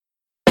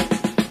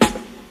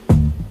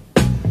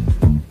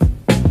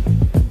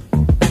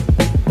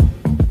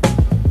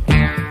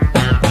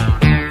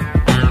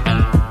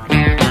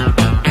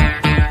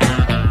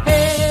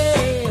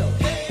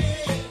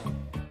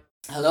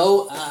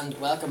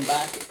welcome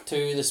back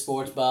to the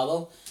Sports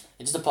Babble.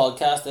 It's just a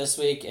podcast this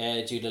week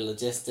due to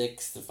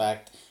logistics, the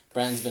fact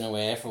Brendan's been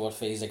away for what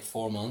feels like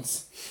 4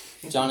 months.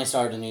 Johnny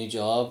started a new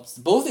job.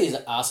 Both these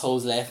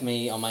assholes left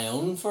me on my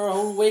own for a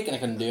whole week and I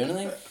couldn't do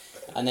anything.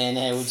 And then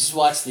we just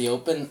watched the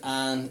Open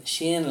and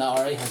Shane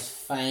Lowry has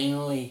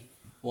finally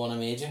won a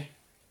major.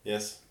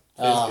 Yes,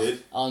 feels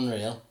good.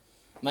 Unreal.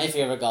 My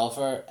favourite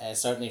golfer,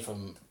 certainly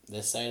from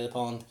this side of the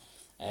pond,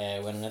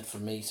 winning it for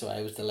me, so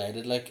I was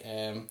delighted.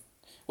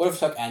 Would have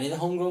took any of the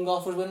homegrown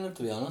golfers winning it,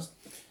 to be honest.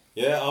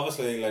 Yeah,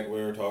 obviously, like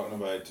we were talking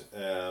about,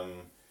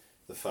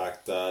 the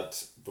fact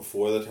that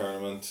before the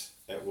tournament,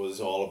 it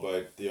was all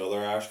about the other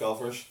Irish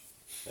golfers.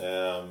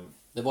 The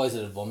boys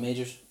that had won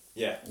majors.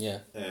 Yeah. Yeah.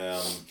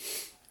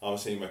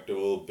 Obviously,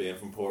 McDowell being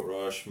from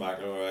Portrush,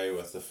 McIlroy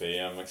with the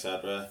fame,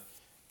 etc.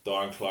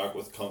 Darren Clark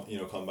with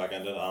come back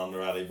into it and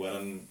already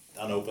winning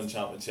an Open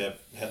Championship,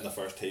 hitting the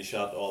first tee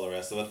shot, all the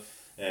rest of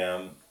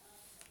it.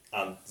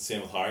 And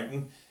same with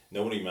Harrington.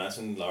 Nobody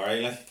mentioned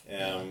Lowry,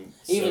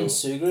 Even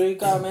Sugrue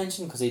got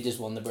mentioned because he just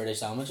won the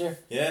British Amateur.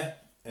 Yeah.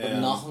 But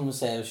nothing was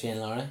said of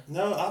Shane Lowry.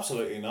 No,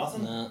 absolutely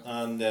nothing. No.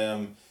 And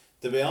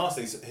to be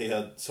honest, he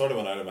had sort of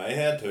went out of my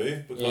head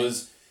too,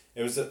 because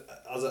it was,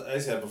 as I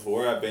said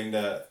before, I've been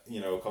to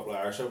a couple of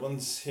Irish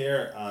Opens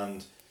here,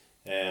 and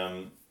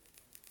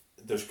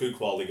there's good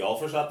quality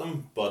golfers at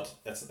them, but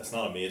it's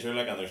not a major,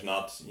 and there's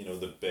not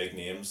the big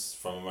names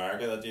from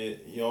America that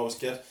you always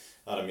get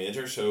at a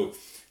major. So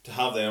to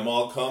have them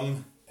all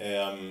come,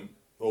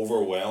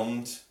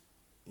 overwhelmed,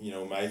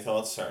 my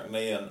thoughts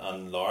certainly,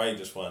 and Lowry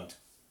just went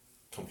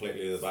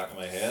completely to the back of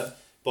my head.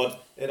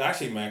 But it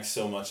actually makes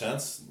so much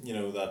sense,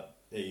 that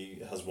he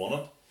has won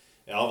it.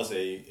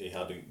 Obviously, he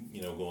had to,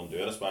 go and do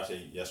it,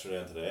 especially yesterday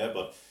and today,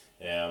 but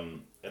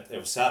it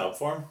was set up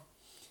for him.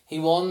 He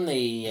won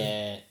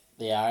the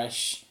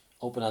Irish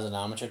Open as an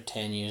amateur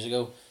 10 years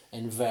ago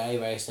in very,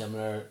 very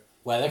similar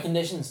weather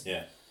conditions.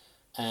 Yeah.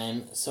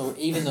 So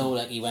even though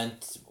he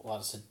went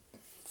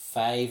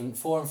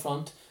 5-4 in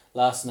front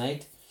last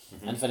night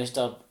and finished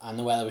up and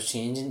the weather was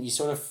changing, you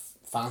sort of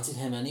fancied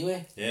him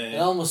anyway. Yeah. It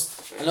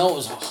almost, I know it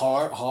was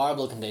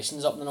horrible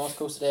conditions up in the North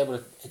Coast today,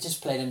 but it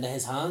just played into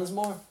his hands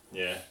more.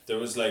 Yeah, there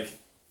was a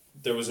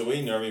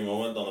wee nervy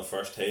moment on the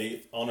first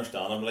tee,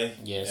 understandably.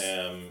 Yes.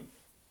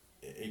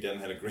 He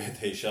didn't hit a great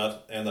tee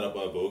shot, ended up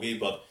with a bogey,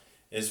 but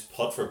his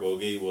putt for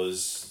bogey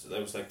was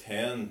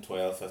 10,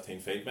 12, 15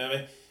 feet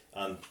maybe,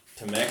 and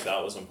to make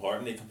that was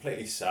important. He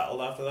completely settled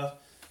after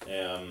that,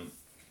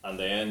 and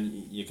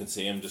then you could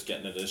see him just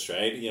getting into his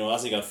stride.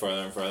 As he got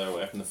further and further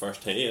away from the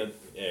first tee,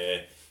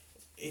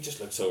 he just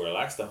looked so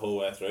relaxed the whole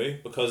way through,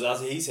 because as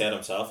he said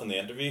himself in the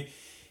interview,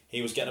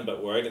 he was getting a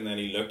bit worried, and then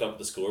he looked up at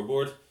the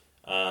scoreboard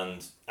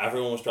and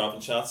everyone was dropping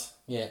shots.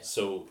 Yeah.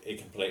 So he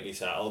completely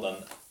settled, and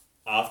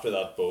after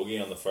that bogey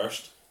on the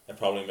first, it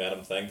probably made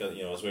him think that,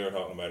 as we were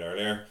talking about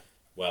earlier,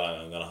 well,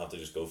 I'm going to have to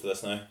just go for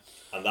this now.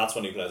 And that's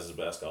when he plays his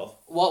best golf.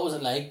 What was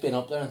it like being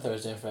up there on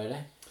Thursday and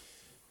Friday?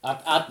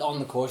 On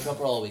the course you're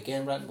up all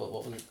weekend, Brent, but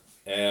what was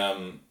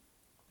it?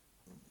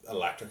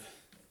 Electric.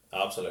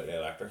 Absolutely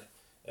electric.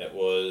 It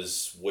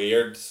was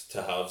weird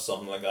to have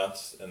something like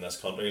that in this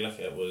country.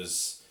 It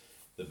was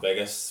the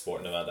biggest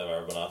sporting event I've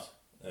ever been at.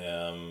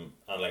 And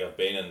I've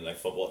been in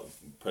football,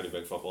 pretty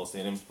big football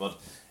stadiums, but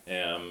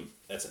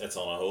it's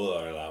on a whole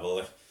other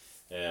level.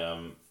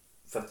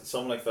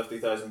 Something like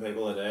 50,000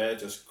 people a day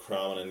just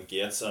cramming in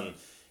gates, and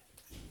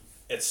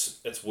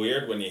it's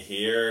weird when you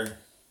hear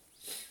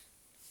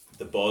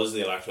the buzz,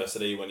 the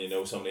electricity when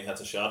somebody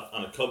hits a shot,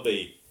 and it could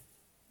be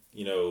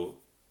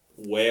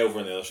way over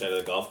on the other side of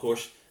the golf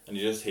course, and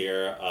you just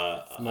hear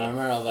a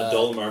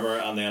dull murmur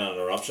and then an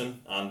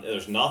eruption, and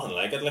there's nothing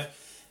like it.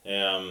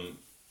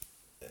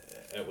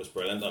 It was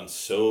brilliant and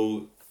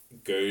so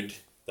good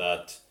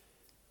that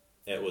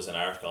it was an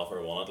Irish golfer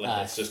who won it.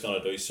 It's just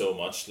going to do so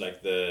much. I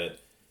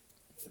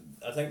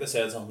think they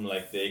said something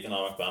like the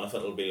economic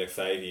benefit will be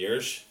 5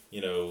 years.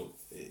 You'll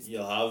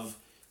have,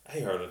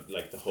 I heard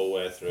it the whole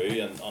way through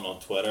and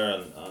on Twitter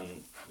and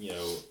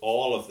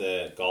all of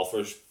the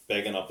golfers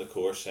bigging up the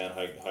course, saying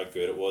how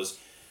good it was,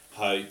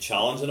 how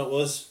challenging it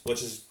was,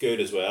 which is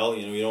good as well.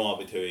 You don't want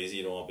it to be too easy,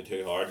 you don't want it to be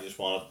too hard, you just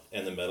want it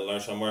in the middle or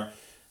somewhere.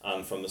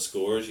 And from the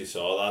scores you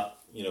saw that,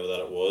 that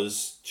it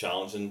was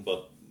challenging,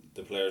 but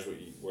the players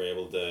were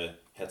able to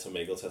hit some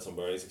eagles, hit some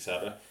birdies,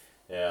 etc.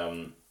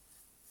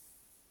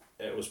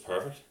 It was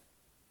perfect.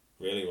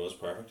 Really was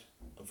perfect.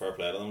 And fair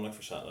play to them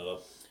for setting it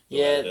up the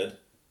way they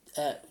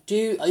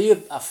did. Are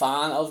you a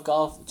fan of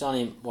golf,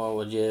 Johnny, or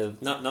would you...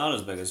 Not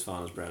as big as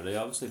fan as Brendan,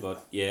 obviously,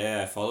 but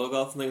yeah, I follow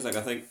golf and things.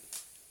 I think,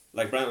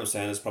 like Brendan was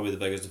saying, it's probably the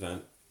biggest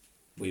event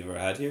we've ever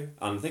had here,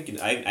 and I'm thinking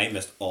I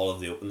missed all of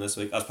the Open this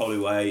week. That's probably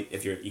why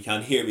you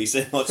can't hear me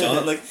say much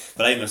on it,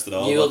 but I missed it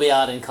all. You will be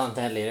adding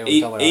content later.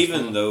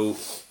 Even though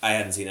I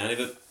hadn't seen any of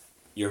it,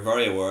 you're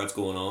very aware what's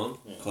going on,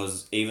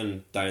 because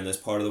even down this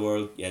part of the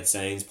world, you had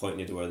signs pointing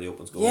you to where the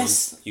Open's going.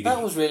 Yes,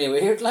 that was really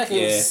weird. I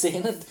was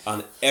seeing it,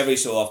 and every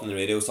so often on the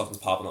radio, something's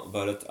popping up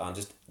about it, and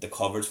just the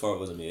coverage for it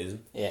was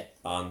amazing. Yeah,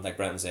 and like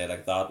Brendan said,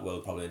 that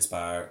will probably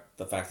inspire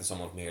the fact that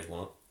someone from here's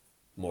won it.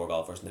 more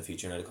golfers in the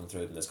future now to come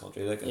through in this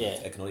country. Like, and Yeah.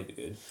 it can only be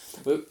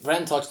good.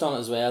 Brent touched on it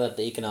as well, that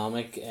the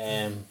economic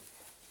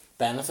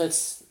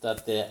benefits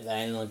that the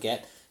island will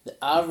get.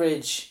 The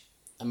average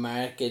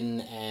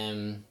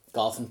American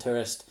golfing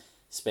tourist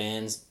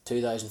spends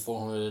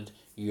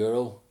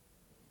 €2,400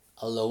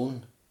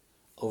 alone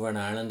over in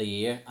Ireland a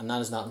year, and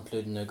that is not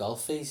including their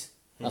golf fees.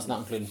 That's not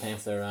including paying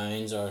for their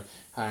rounds or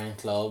hiring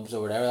clubs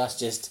or whatever. That's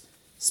just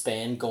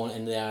spend going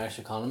into the Irish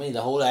economy.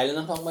 The whole island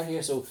I'm talking about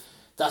here. So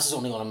that's just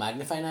only going to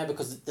magnify now,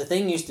 because the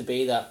thing used to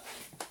be that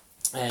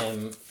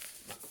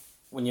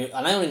when you,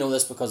 and I only know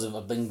this because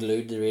I've been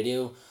glued to the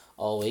radio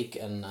all week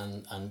and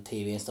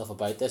TV and stuff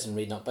about this, and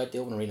reading up about the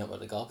Open and reading up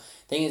about the golf.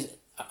 Thing is,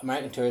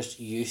 American tourists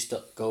used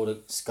to go to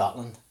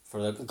Scotland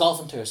for the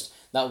golfing tourists.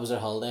 That was their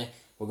holiday.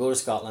 We'll go to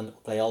Scotland,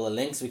 play all the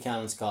links we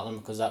can in Scotland,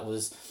 because that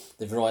was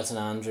the Royal St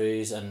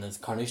Andrews and the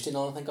Carnoustie,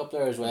 I think, up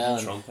there as well.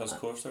 Trump has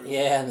course there.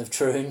 Yeah, and the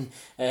Troon.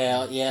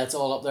 Yeah, it's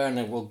all up there, and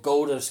then we'll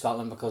go to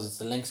Scotland because it's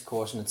the links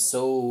course and it's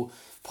so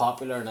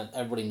popular and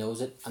everybody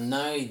knows it. And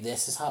now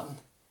this has happened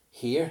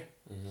here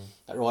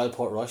at Royal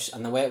Portrush,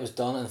 and the way it was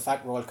done, and the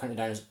fact Royal County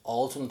Down is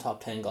also in the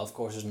top 10 golf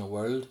courses in the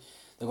world,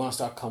 they're going to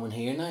start coming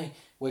here now,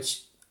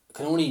 which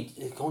can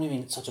only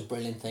mean such a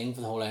brilliant thing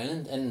for the whole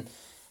island in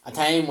a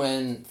time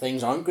when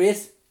things aren't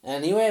great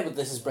anyway. But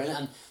this is brilliant,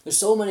 and there's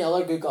so many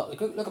other good golf.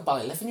 Look at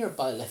Ballyliffin. You were at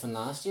Ballyliffin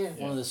last year,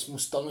 one of the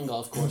most stunning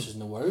golf courses in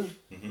the world.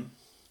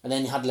 And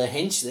then you had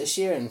Lahinch this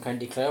year in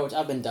County Clare, which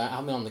I haven't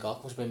been on the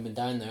golf course, but I've been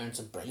down there, and it's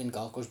a brilliant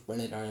golf course,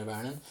 brilliant area of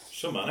Ireland.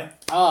 So many.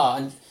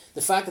 And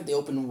the fact that the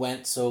Open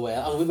went so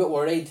well, I was a wee bit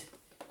worried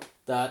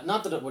that,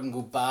 not that it wouldn't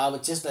go bad,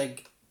 but just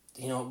like,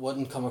 it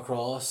wouldn't come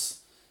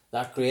across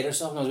that great or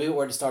something. I was a wee bit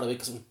worried to start the week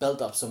because it was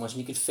built up so much, and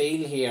you could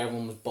feel here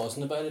everyone was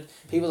buzzing about it.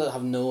 People that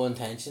have no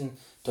intention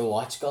to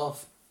watch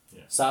golf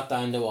sat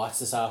down to watch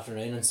this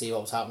afternoon and see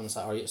what was happening,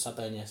 or sat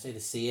down yesterday to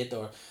see it,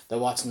 or they're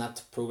watching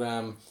that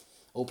programme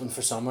Open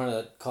for Summer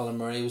that Colin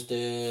Murray was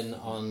doing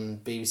on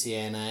BBC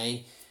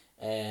NI.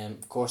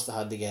 Of course they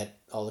had to get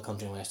all the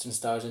country and western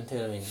stars into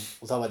it. I mean,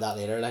 we'll talk about that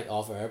later, like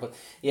off air, but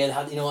yeah, they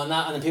had, and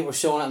that, and then people were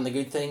showing it and the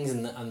good things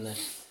and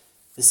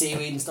the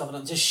seaweed and stuff,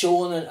 and just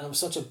showing it, and it was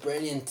such a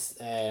brilliant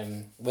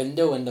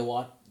window into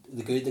what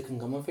the good that can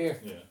come up here.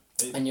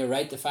 And you're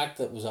right, the fact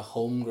that it was a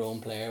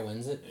homegrown player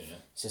wins it,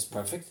 it's just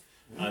perfect.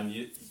 And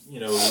you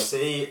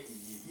see,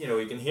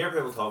 you can hear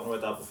people talking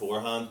about that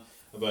beforehand,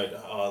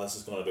 about this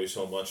is going to do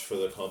so much for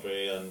the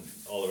country and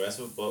all the rest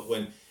of it, but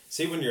when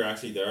you're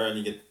actually there and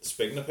you get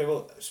speaking to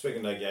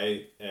a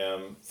guy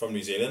from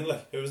New Zealand,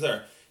 like, who was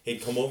there,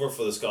 he'd come over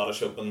for the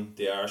Scottish Open,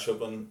 the Irish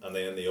Open, and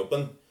then the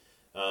Open,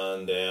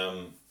 and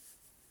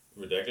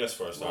ridiculous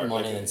for a start. More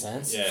money than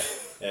sense. Yeah,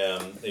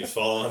 he was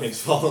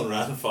following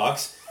Rand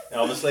Fox,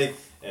 obviously,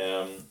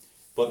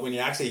 but when you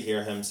actually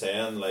hear him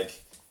saying, like,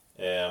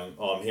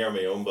 I'm here on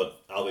my own,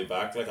 but I'll be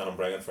back, like, and I'm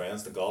bringing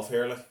friends to golf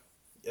here, like,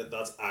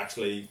 that's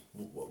actually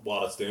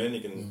what it's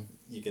doing.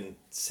 You can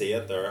see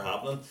it there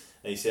happening,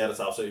 and he said it's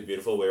absolutely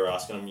beautiful. We were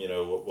asking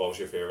him, what was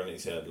your favourite, and he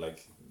said,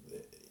 like,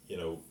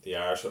 the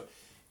Irish Open.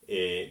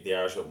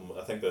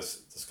 I think the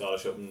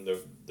Scottish Open,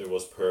 there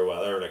was poor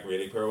weather, like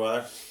really poor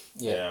weather.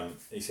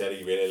 He said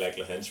he really liked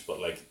Lahinch, but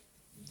like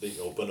the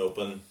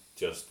Open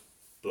just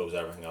blows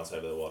everything else out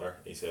of the water.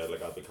 He said,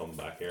 like, I'll be coming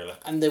back here, like.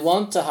 And they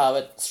want to have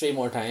it 3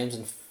 more times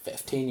in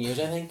 15 years,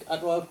 I think,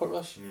 at Royal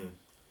Portrush.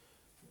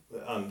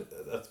 And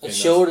it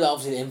showed that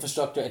obviously the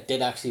infrastructure, it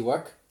did actually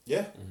work.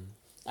 Yeah.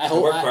 It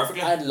worked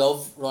perfectly. I'd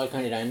love Royal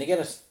County Down to get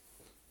it,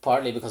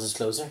 partly because it's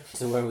closer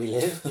to where we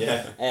live.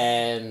 Yeah.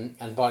 And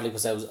partly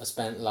because I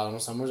spent a lot of my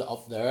summers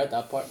up there at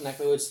that part of neck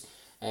of the woods,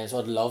 and so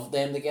I'd love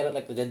them to get it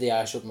like they did the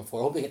Irish Open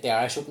before. I hope they get the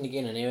Irish Open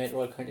again anyway at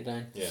Royal County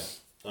Down. Yeah,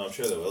 I'm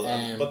sure they will.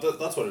 But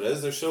that's what it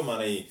is. There's so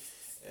many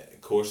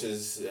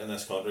courses in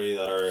this country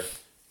that are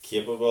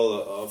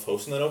capable of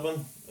hosting an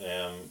Open.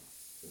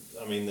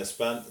 I mean,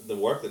 the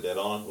work they did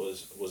on it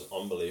was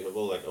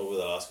unbelievable. Like, over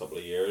the last couple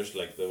of years,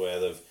 like the way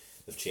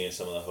they've changed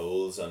some of the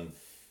holes, and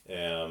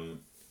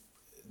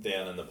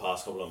then in the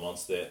past couple of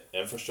months, the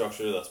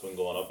infrastructure that's been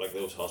going up, like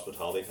those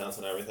hospitality tents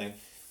and everything.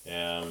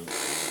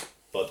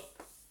 But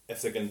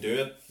if they can do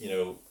it,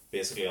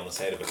 basically on the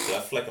side of a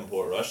cliff, like in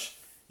Portrush,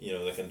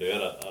 they can do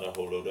it at a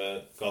whole load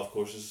of golf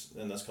courses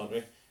in this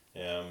country.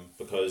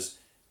 Because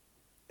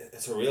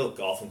it's a real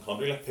golfing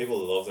country. Like, people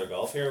love their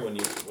golf here. When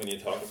you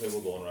talk to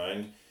people going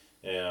around,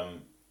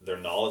 they're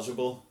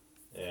knowledgeable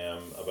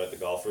about the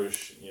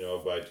golfers,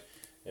 about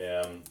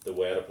the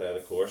way to play the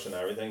course and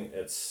everything.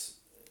 It's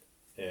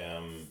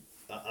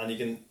and you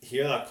can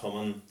hear that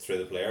coming through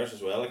the players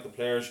as well. Like, the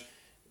players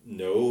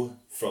know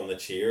from the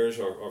cheers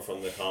or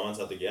from the comments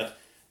that they get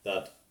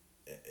that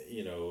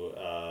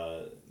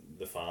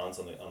the fans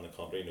and the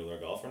country know their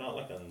golf or not.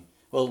 Like,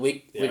 and we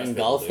can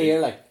golf here.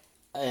 Like,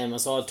 I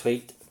saw a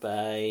tweet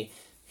by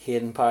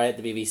Hayden Parry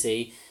at the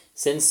BBC.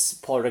 Since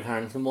Padraig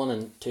Harrington won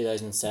in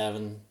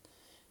 2007,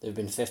 there have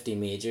been 50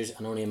 majors,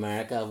 and only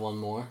America have won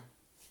more.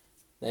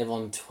 They've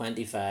won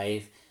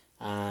 25,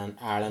 and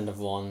Ireland have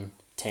won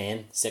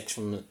 10, 6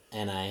 from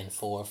NI and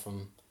 4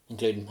 from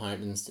including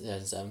Harrington's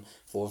 2007,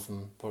 4 from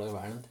Republic of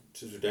Ireland.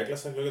 Which is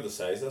ridiculous. Like, look at the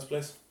size of this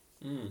place.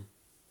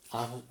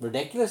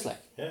 Ridiculous,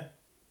 like. Yeah.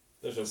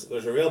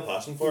 There's a real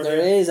passion for it. There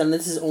is, and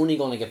this is only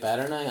going to get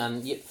better now.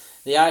 And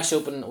the Irish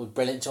Open was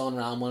brilliant. John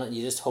Ram won it.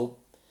 You just hope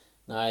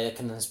now it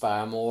can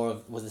inspire more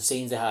with the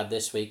scenes they had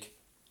this week.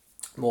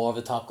 More of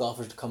the top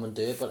golfers to come and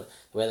do it, but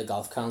the way the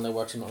golf calendar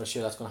works, I'm not really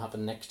sure that's going to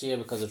happen next year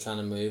because they're trying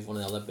to move one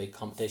of the other big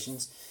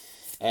competitions.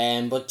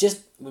 But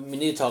just we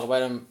need to talk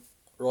about him,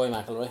 Rory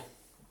McIlroy.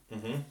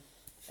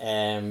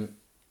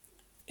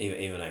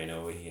 Even I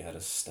know he had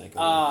a stink.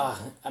 I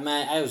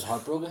was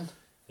heartbroken.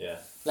 Yeah.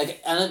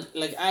 I'm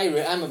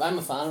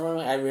a fan of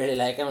Rory. I really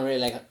like him. I really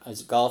like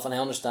his golf, and I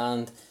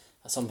understand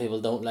some people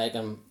don't like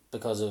him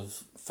because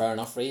of fair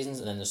enough reasons,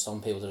 and then there's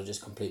some people that are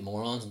just complete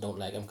morons and don't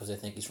like him because they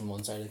think he's from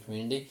one side of the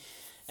community.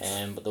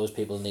 But those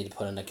people need to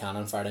put in a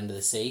cannon fire into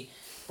the sea.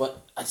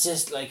 But it's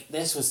just like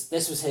this was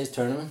his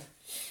tournament.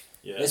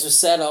 Yeah. This was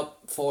set up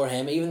for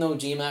him, even though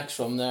G-Mac's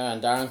from there,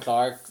 and Darren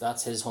Clark,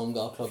 that's his home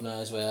golf club now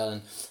as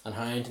well, and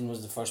Harrington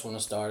was the first one to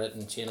start it,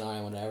 and Shane Lowry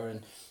and whatever,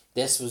 and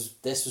this was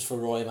for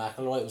Rory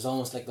McIlroy. It was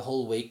almost like the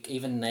whole week,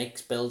 even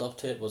Nike's build up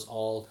to it was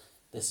all,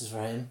 this is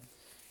for him.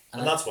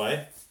 And that's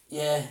why.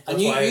 Yeah, and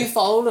you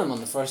followed him on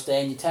the first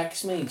day, and you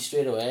text me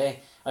straight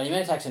away, or you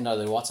might text into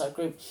the WhatsApp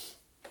group,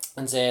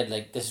 and said,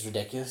 like, this is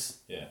ridiculous.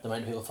 Yeah. The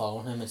amount of people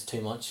following him, it's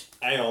too much.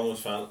 I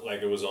almost felt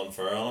like it was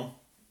unfair on him.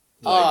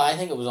 I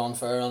think it was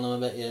unfair on him a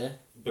bit, yeah.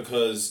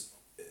 Because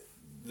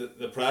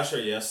the pressure,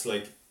 yes,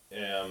 like,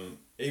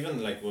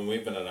 even like when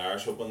we've been at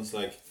Irish Opens,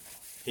 like,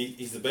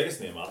 he's the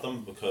biggest name at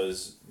them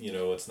because, you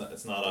know, it's not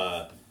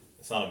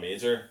a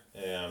major,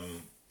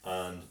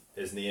 and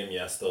his name,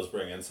 yes, does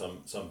bring in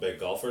some big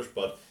golfers,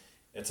 but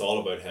it's all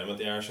about him at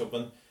the Irish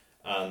Open,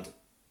 and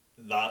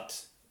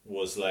that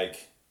was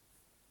like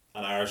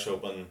an Irish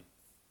Open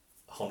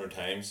 100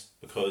 times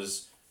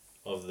because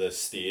of the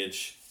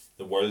stage,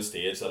 the world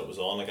stage that it was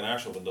on. Like, an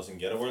Irish Open doesn't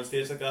get a world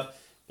stage like that,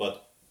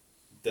 but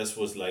this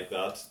was like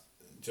that,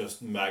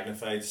 just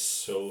magnified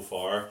so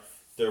far.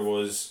 There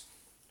was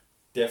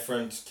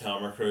different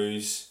camera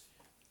crews,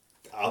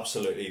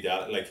 absolutely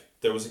like,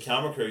 there was a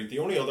camera crew, the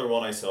only other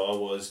one I saw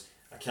was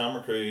a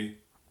camera crew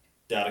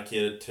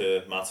dedicated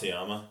to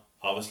Matsuyama,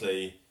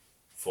 obviously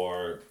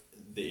for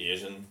the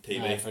Asian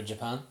TV. For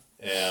Japan.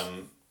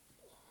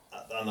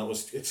 And that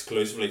was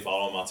exclusively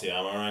following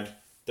Matsuyama around.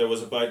 There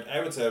was about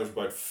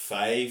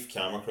 5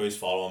 camera crews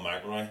following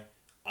McIlroy,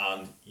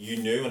 and you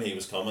knew when he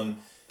was coming.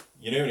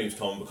 You knew when he was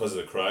coming because of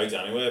the crowds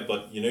anyway,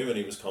 but you knew when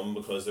he was coming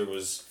because there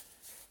was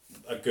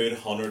a good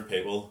 100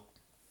 people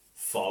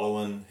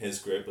following his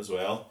group as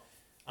well,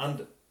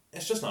 and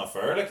it's just not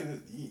fair. Like,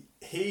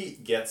 he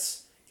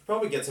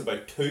probably gets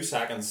about 2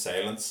 seconds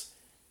silence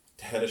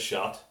to hit a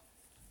shot,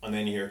 and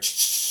then you hear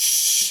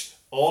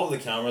all of the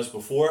cameras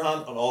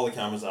beforehand and all the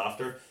cameras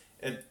after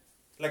it.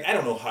 Like, I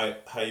don't know how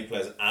he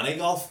plays any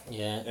golf.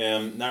 Yeah.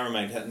 Never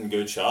mind hitting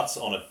good shots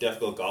on a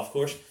difficult golf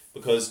course,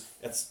 because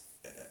it's,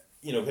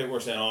 you know, people were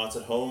saying, oh, it's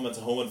a home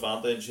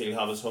advantage, he'll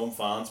have his home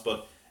fans,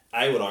 but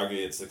I would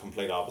argue it's the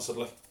complete opposite.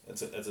 Like,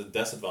 it's a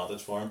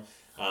disadvantage for him,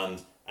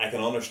 and I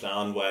can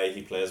understand why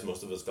he plays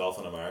most of his golf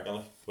in America,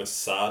 like, which is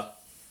sad.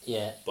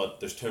 Yeah.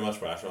 But there's too much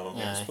pressure on him.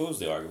 Yeah, I suppose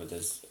the argument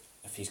is,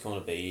 if he's going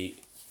to be,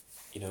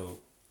 you know,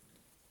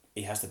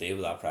 he has to deal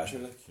with that pressure.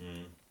 Like,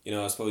 you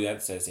know, I suppose you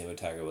had to say the same about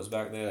Tiger Woods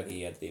back there. Like,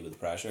 he had to deal with the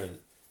pressure, and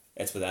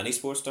it's with any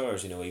sports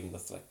stars. You know, even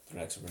with like the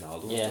likes of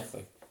Ronaldo and stuff.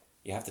 Like,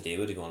 you have to deal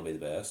with it if you want to be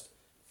the best.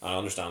 And I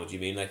understand what you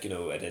mean. Like, you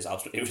know, it is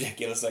absolutely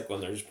ridiculous. Like, when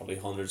there's probably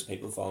hundreds of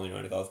people following you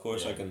around a golf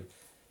course, like, in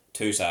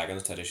 2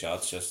 seconds to hit a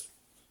shot's just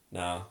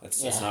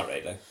it's not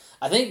right. Like,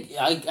 I think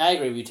I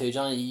agree with you too,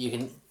 Johnny.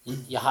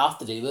 You have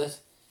to deal with it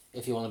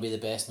if you want to be the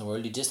best in the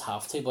world. You just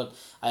have to. But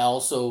I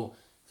also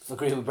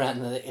agree with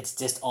Brenton that it's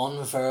just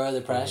unfair,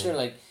 the pressure.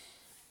 Like,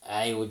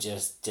 I would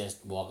just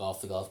walk off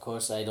the golf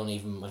course. I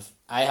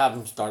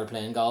haven't started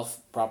playing golf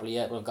properly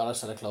yet, but I've got a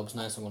set of clubs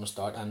now, so I'm going to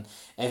start. And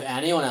if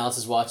anyone else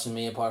is watching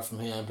me apart from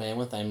who I'm playing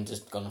with, I'm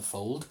just going to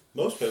fold.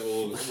 Most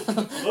people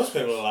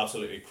will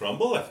absolutely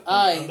crumble. Like,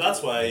 and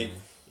that's why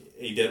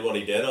he did what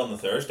he did on the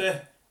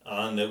Thursday,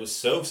 and it was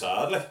so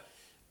sad. Like,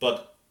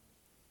 but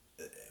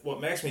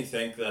what makes me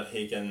think that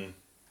he can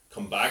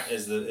come back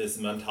is the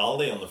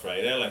mentality on the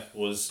Friday. Like,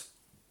 was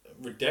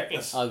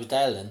ridiculous. I was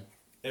dialed in.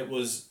 It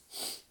was,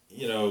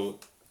 you know,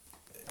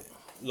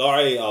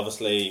 Lowry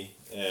obviously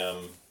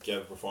gave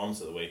a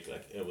performance of the week.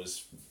 Like, it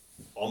was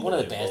unbelievable. One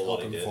of the best what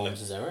open he did.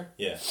 performances ever.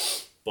 Yeah,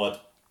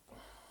 but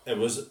it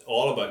was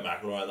all about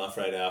McIlroy on that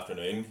Friday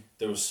afternoon.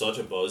 There was such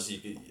a buzz. You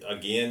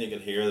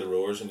could hear the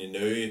roars, and you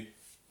knew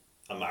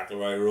a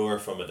McIlroy roar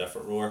from a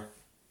different roar,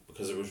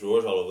 because there was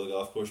roars all over the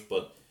golf course.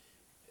 But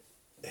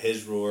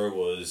his roar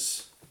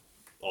was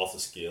off the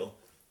scale,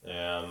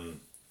 and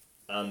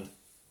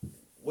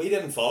we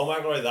didn't follow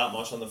McIlroy that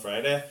much on the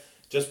Friday,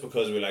 just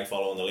because we like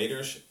following the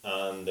leaders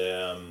and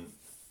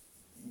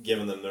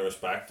giving them the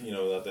respect, you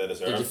know, that they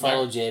deserve. Did you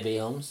follow JB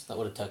Holmes? That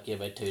would have took you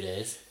about 2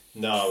 days.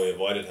 No, we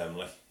avoided him,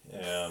 like,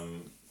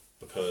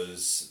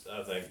 because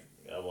I think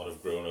would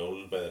have grown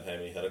old by the time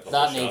he hit a couple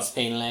That of needs shots.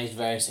 penalised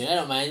very soon. I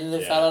don't mind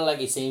the Yeah. fella, like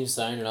he seems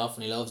sound enough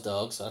and he loves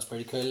dogs, so that's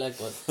pretty cool. Like,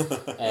 but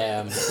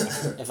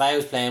if I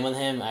was playing with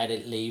him, I'd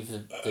leave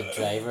the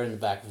driver in the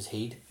back of his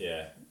heat.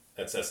 Yeah,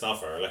 it's not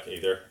fair. Like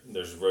either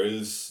there's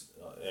rules.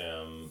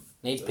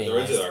 Needs The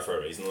rules penalised. are there for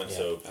a reason. Like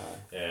so,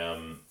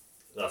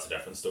 that's a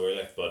different story.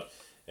 Like, but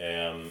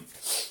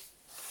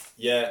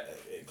yeah,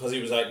 because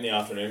he was out in the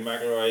afternoon,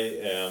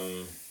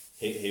 McElroy.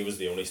 He was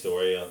the only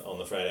story on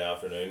the Friday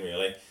afternoon,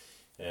 really.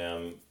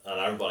 And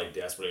everybody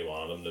desperately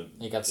wanted him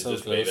to, He got to so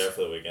just close. be there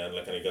for the weekend,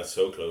 like, and he got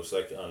so close,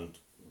 like, and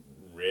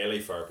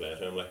really fair play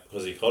to him, like,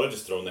 because he could have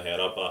just thrown the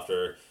head up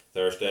after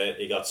Thursday.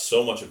 He got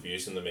so much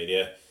abuse in the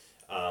media,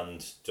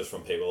 and just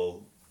from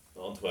people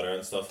on Twitter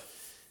and stuff.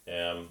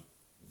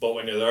 But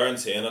when you're there and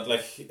seeing it,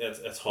 like,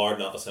 it's hard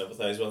not to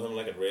sympathise with him,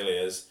 like, it really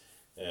is.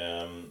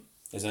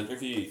 His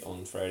interview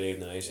on Friday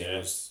night,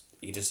 Yeah.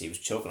 he was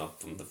choking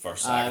up from the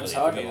first It second. was of the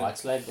hard to interview.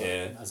 watch, like, but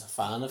Yeah. as a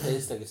fan of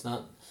his, like, it's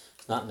not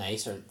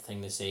nice or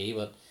thing to see,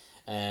 but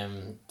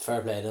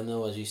fair play to him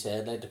though, as you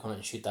said, like, to come out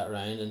and shoot that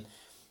round,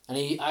 and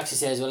he actually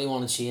says, well, he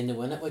wanted Shane to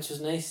win it, which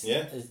was nice.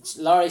 Yeah.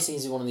 Lowry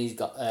seems to be one of these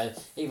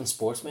even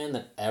sportsmen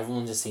that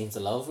everyone just seems to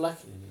love, like,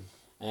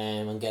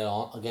 and get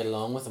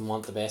along with and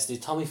want the best.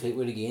 Tommy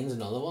Fleetwood again's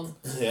another one.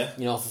 Yeah.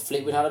 You know, if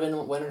Fleetwood had been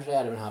a winner today,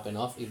 I'd have been happy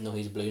enough, even though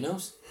he's a blue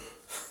nose.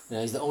 You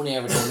know, he's the only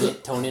ever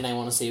Tony and I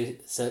want to see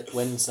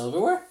win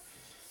silverware.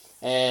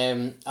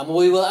 And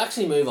we will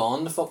actually move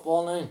on to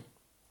football now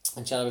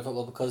and chat about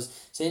football, because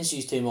since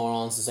you two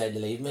morons decided to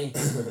leave me,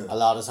 a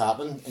lot has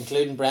happened,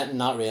 including Brenton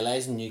not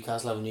realising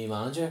Newcastle have a new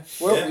manager.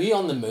 Were you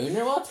on the moon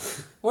or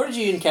what? Where did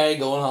you and Kerry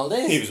go on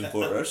holidays? He was in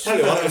Portrush. Tell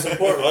you what, it was in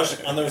Port Rush,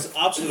 and there was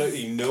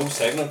absolutely no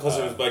signal because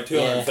there was about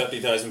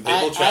 250,000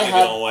 people trying to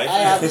get on Wi-Fi. I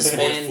had to It's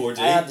spend 4G.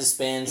 I had to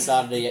spend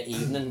Saturday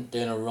evening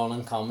doing a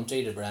running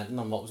commentary to Brenton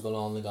on what was going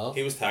on in the golf.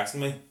 He was texting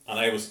me, and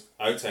I was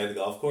outside the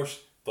golf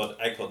course, but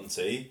I couldn't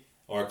see,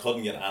 or I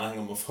couldn't get anything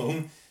on my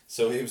phone.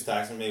 So he was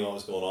texting me what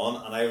was going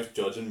on, and I was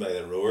judging by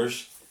the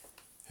rowers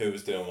who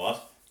was doing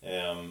what.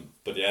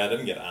 But yeah, I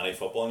didn't get any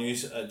football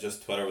news.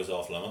 Just Twitter was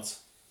off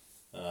limits,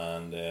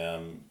 and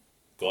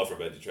God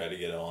forbid to try to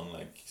get on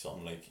like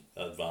something like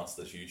advanced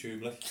as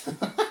YouTube, like.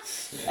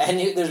 And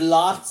there's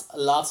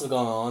lots of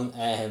going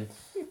on.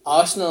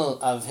 Arsenal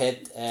have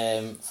hit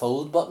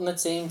fold button,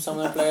 it seems, some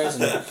of their players,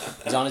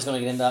 and Johnny's going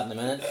to get into that in a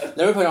minute.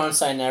 Liverpool aren't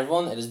signing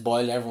everyone. It has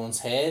boiled everyone's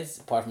heads,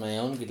 apart from my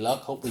own. Good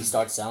luck. Hope we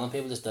start selling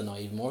people just to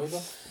annoy even more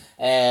people.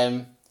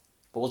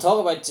 But we'll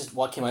talk about just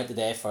what came out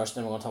today first,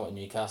 and then we're going to talk about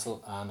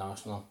Newcastle and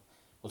Arsenal.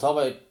 We'll talk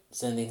about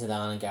Zinedine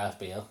Zidane and Gareth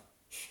Bale.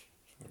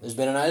 There's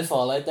been an old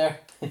fallout there.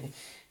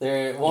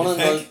 They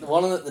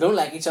don't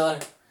like each other,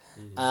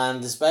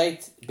 and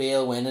despite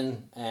Bale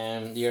winning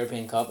the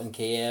European Cup in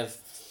Kiev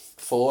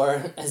for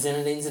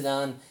Zinedine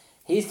Zidane,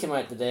 he's come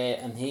out today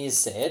and he's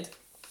said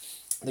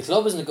the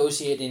club is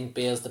negotiating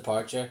Bale's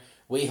departure.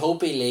 We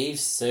hope he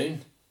leaves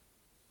soon.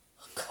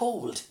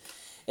 Cold.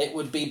 It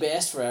would be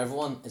best for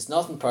everyone. It's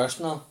nothing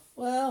personal.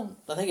 Well,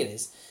 I think it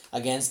is.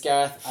 Against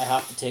Gareth, I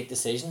have to take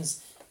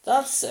decisions.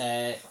 That's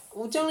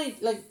well, Johnny,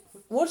 like,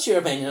 what's your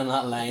opinion on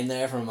that line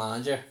there from a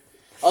manager?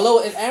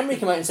 Although if Emery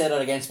came out and said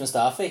that against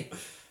Mustafi,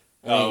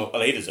 Well,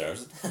 he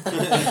deserves it.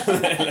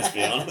 Let's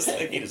be honest,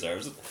 like, he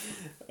deserves it.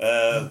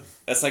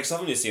 It's like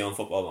something you see on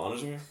Football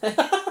Manager.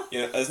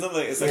 It's not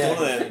like, it's like one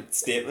of them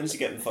statements you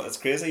get in. It's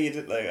crazy. You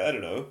did, like, I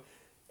don't know.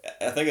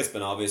 I think it's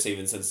been obvious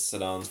even since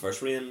Zidane's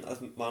first reign as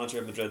manager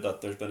of Madrid that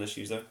there's been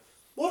issues there.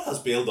 What has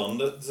Bale done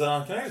to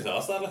Zidane? Can I just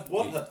ask that? Like,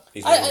 what?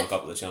 He's won a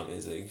couple of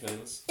Champions League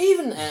finals.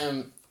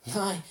 even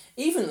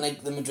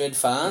like the Madrid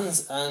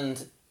fans,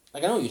 and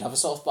like I know you'd have a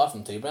soft spot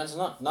from two brands,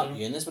 not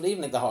you in this, but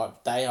even like the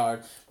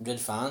die-hard Madrid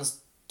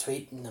fans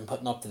tweeting and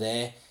putting up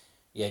today,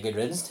 yeah, good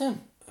riddance to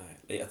him.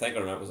 I think I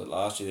remember, was it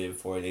last year, the year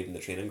before, leaving the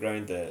training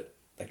ground, that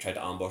like tried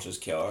to ambush his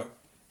car,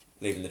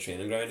 leaving the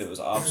training ground. It was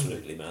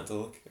absolutely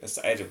mental.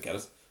 I don't get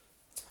it.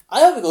 I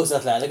hope he goes to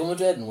Atletico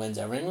Madrid and wins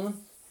everything with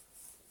them.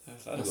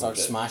 And start Madrid.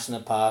 smashing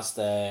it past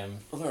They're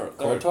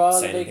Courtois,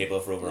 signing like, people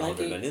for over 100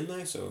 Nike. million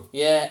now, so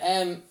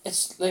Yeah,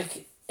 it's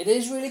like it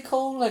is really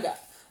cool. Like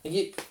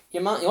you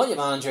want your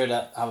manager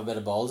to have a bit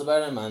of balls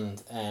about him,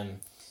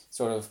 and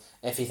sort of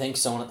if he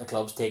thinks someone at the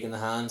club's taking the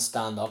hand,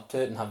 stand up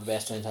to it and have the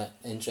best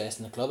interest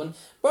in the club. And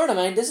bear in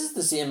mind, this is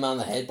the same man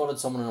that headbutted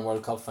someone in a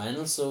World Cup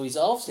final, so he's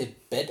obviously a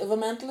bit of a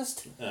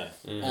mentalist,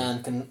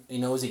 and he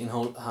knows he can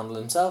handle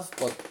himself.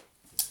 But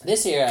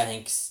this year, I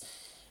think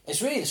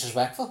it's really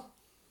disrespectful.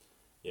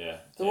 Yeah.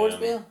 Towards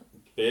Bale.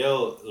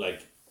 Bale,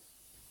 like,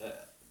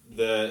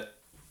 the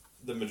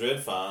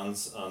Madrid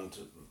fans, and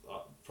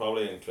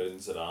probably including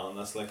Zidane in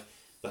this, like,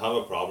 they have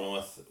a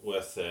problem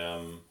with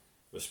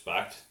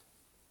respect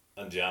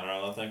in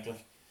general, I think,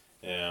 like.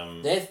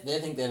 They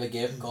think they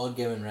have a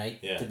God-given right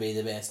Yeah. to be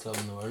the best club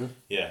in the world.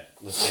 Yeah.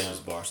 the same as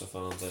Barca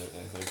fans, I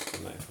think,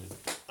 in my opinion.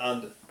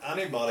 And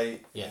anybody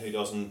who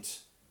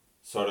doesn't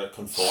sort of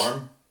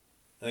conform,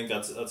 I think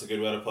that's a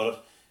good way to put it.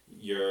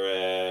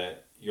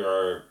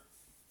 You're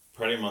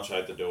pretty much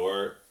out the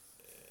door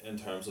in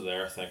terms of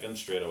their thinking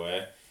straight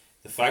away.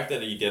 The fact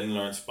that he didn't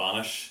learn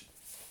Spanish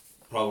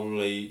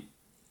probably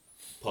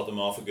put them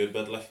off a good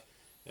bit.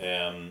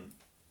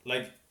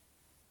 Like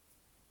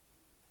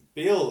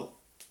Bale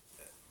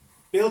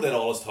did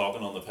all his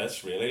talking on the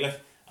pitch, really,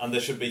 and they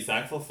should be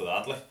thankful for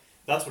that.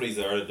 That's what he's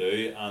there to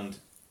do, and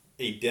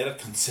he did it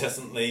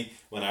consistently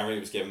whenever he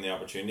was given the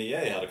opportunity.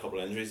 Yeah, he had a couple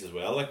of injuries as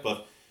well,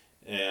 but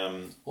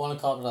won a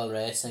Copa del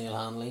Rey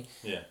single-handedly.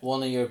 Yeah.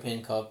 Won a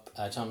European Cup,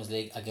 Champions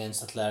League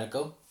against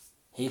Atletico.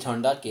 He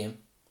turned that game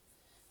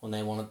when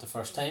they won it the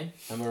first time.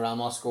 Remember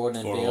Ramos scored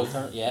and then Bale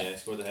turned. Yeah, he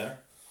scored the header.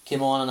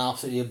 Came on and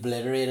absolutely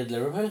obliterated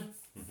Liverpool.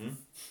 Mm-hmm.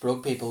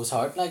 Broke people's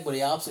heart, but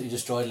he absolutely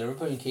destroyed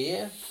Liverpool in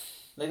Kiev.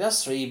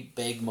 That's 3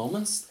 big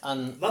moments,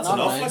 and that's not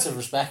enough, an ounce of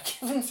respect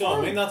given. So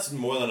I mean, that's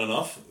more than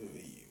enough.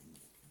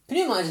 Can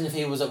you imagine if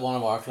he was at one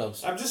of our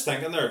clubs? I'm just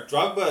thinking there.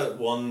 Drogba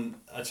won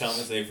a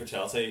Champions League for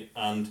Chelsea,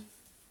 and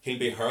he'll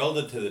be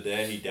heralded to the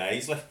day he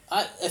dies.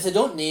 If they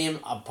don't name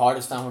a part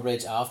of Stamford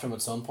Bridge after him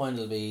at some point,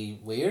 it'll be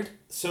weird.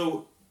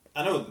 So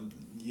I know,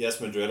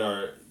 yes, Madrid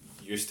are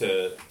used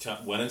to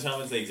winning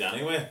Champions Leagues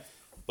anyway,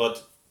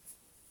 but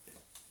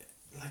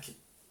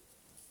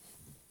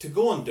to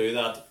go and do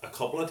that a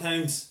couple of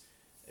times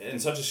in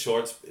such a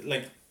short,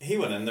 he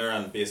went in there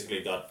and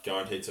basically got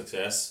guaranteed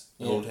success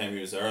the whole time he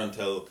was there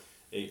until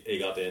he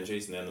got the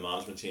injuries, and then the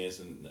management changed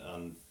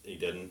and he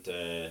didn't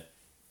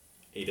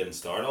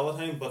start all the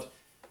time. But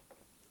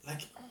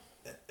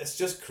it's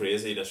just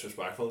crazy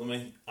disrespectful to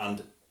me,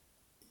 and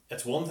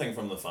it's one thing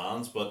from the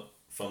fans, but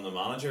from the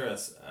manager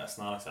it's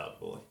not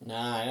acceptable.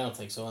 Nah, I don't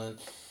think so. And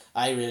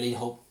I really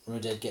hope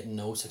Madrid get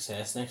no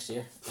success next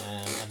year.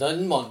 I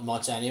didn't want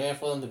much anyway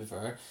for them, to be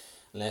fair,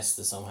 unless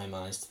they somehow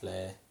manage to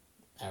play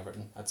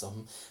Everton at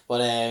something. But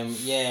where do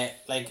you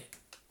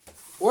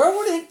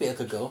think Bale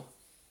could go?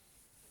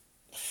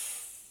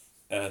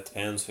 It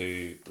depends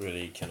who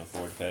really can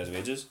afford to pay his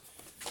wages.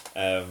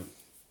 I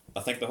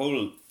think the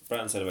whole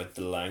Brenton said about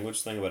the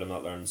language thing, about him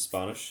not learning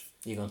Spanish.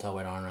 You gonna talk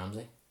about Aaron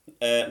Ramsey?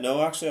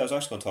 No, actually, I was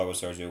actually going to talk about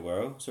Sergio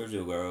Aguero.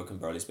 Sergio Aguero can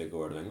barely speak a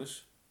word of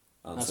English,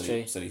 and that's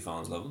City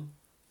fans love him.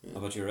 Yeah.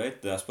 But you're right.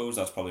 I suppose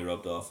that's probably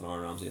rubbed off on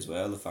Aaron Ramsey as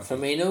well. The fact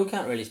Firmino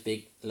can't really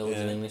speak loads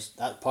of English.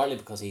 That partly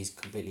because he's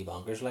completely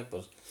bonkers,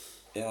 but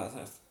yeah,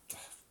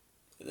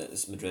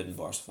 it's Madrid and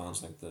Barca fans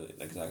think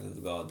exactly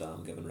the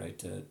goddamn given right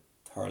to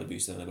hurl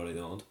abuse to anybody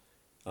they want,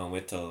 and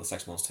wait till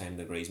 6 months' time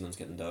the Griezmann's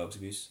getting dogs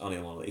abuse. I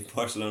don't want to leave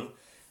Barcelona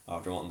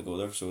after wanting to go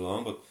there for so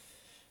long,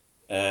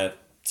 but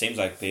seems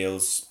like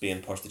Bale's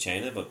being pushed to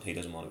China, but he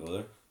doesn't want to go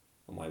there.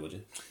 And why would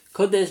you?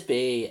 Could this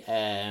be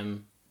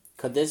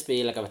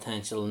like a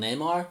potential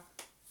Neymar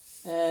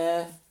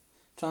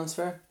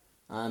transfer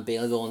and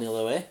Bale going the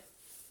other way?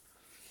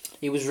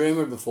 He was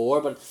rumoured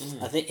before, but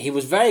I think he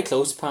was very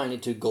close apparently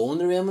to going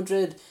to Real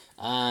Madrid,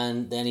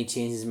 and then he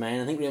changed his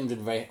mind. I think Real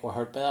Madrid were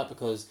hurt by that,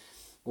 because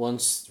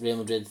once Real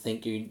Madrid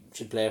think you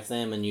should play for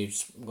them and you're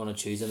going to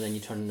choose them, then you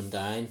turn them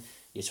down,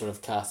 you sort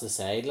of cast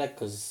aside,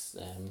 because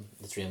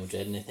it's Real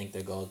Madrid and they think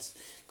they're God's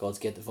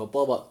gift to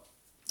football. But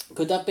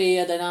could that be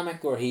a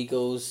dynamic where he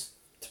goes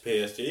to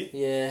PSG?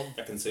 Yeah,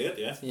 I can see it.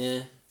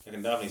 Yeah, I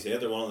can definitely see it.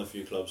 They're one of the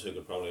few clubs who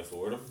could probably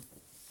afford him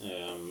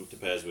to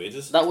pay his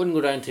wages. That wouldn't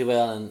go down too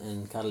well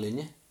in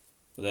Catalonia.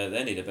 But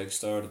they need a big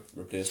star to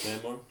replace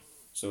Neymar,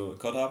 so it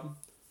could happen.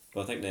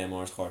 But I think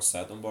Neymar's heart's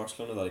set on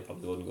Barcelona, that he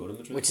probably wouldn't go to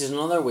Madrid. Which is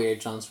another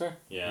weird transfer.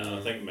 Yeah, and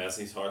I think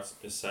Messi's heart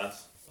is set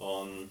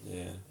on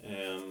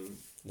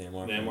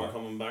Neymar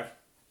coming back.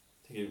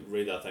 I think you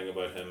read that thing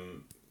about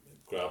him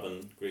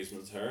grabbing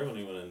Griezmann's hair when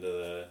he went into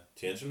the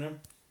changing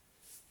room,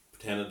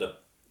 pretended to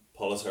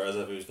pull his hair as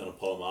if he was going to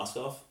pull a mask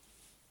off,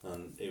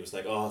 and he was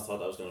like, "Oh, I thought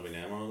that was going to be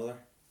Neymar under there."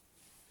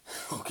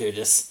 Oh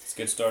goodness, it's a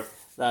good start.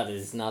 That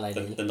is not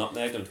ideal. They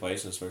nutmegged him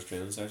twice in his first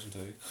training session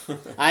too.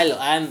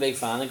 I'm a big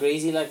fan of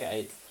Greasy.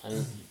 I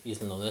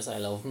used to know this. I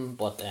love him,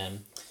 but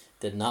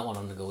did not want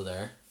him to go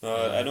there.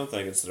 No, I don't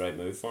think it's the right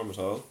move for him at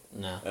all.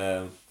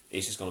 No.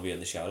 He's just going to be in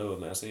the shadow of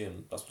Messi,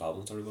 and that's what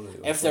happens to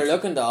everybody. If they're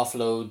looking to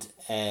offload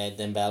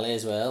Dembele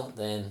as well,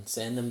 then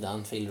send them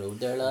down Field Road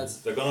there,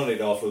 lads. They're going to need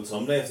to offload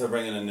someday if they're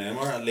bringing in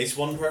Neymar, at least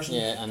one person.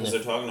 Yeah, because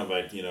they're talking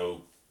about,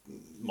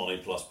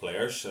 money plus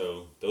players,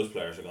 so those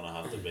players are going to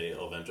have to be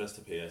of interest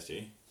to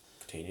PSG.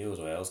 Coutinho as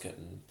well is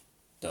getting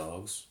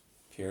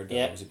pure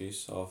dogs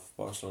abuse off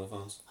Barcelona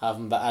fans.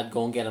 I'd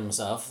go and get him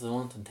myself if they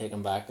want, and take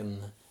him back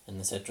in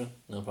the Citroen,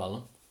 no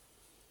problem.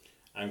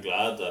 I'm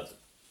glad that,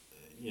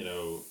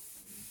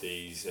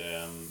 these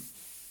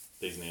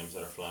names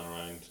that are flying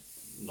around,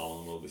 none of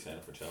them will be signing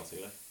for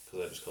Chelsea,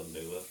 because I just couldn't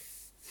deal with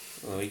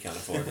it. Well, we can't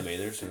afford them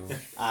either, so...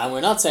 And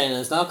we're not saying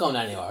it's not going to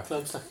any of our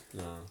clubs.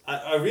 No.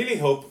 I really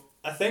hope...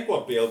 I think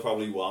what Bale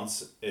probably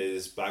wants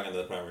is back into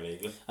the Premier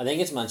League. I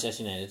think it's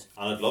Manchester United.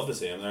 And I'd love to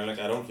see him there. I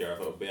don't care if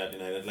it would be at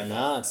United.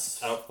 No,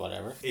 it's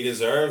whatever. He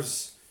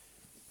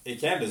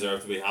can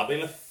deserve to be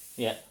happy.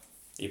 Yeah.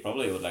 He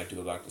probably would like to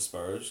go back to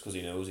Spurs because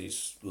he knows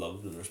he's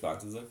loved and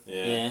respected there.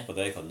 Yeah. But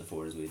they couldn't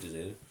afford his wages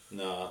either.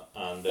 No,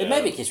 and... it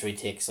may be a case where he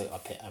takes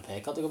a pay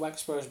cut to go back to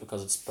Spurs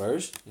because it's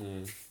Spurs.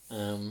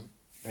 That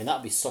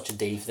would be such a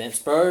deal for them.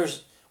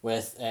 Spurs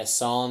with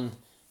Son,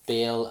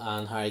 Bale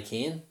and Harry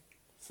Kane.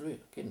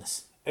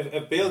 Goodness.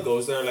 If Bale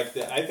goes there,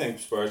 I think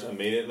Spurs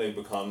immediately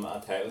become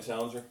a title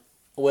challenger.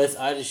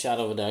 Without a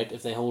shadow of a doubt,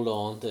 if they hold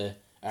on to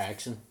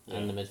Ericsson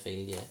and the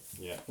midfield,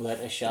 Yeah. without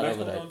a shadow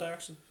of a doubt.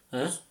 Direction.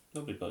 Huh?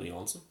 Nobody bloody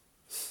wants him.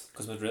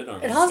 Because Madrid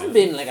aren't. It hasn't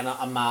been like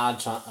a mad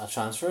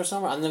transfer or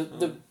somewhere,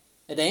 and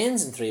it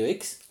ends in 3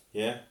 weeks.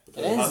 Yeah.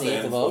 It ends the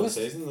 8th of August.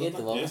 8th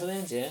of August it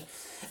ends,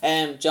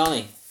 yeah.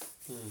 Johnny,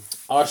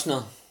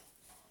 Arsenal,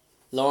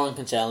 Lauren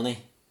Koscielny,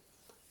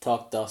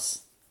 talk to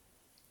us.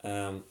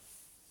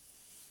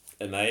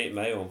 In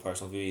my own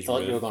personal view,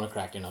 Thought you were going to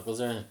crack your knuckles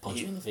there and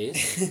punch you in the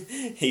face.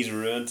 He's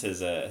ruined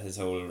his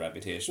whole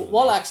reputation.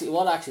 What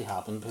actually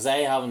happened? Because I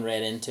haven't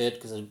read into it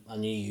because I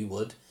knew you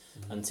would,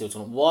 and see what's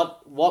going on.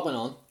 What went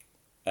on?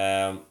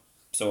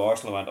 So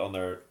Arsenal went on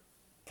their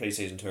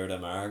pre-season tour to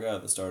America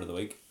at the start of the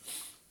week,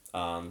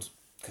 and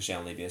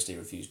Koscielny basically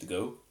refused to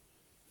go.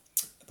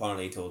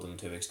 Apparently, he told them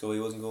 2 weeks ago he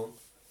wasn't going,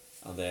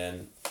 and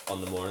then on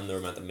the morning they were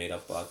meant to meet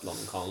up at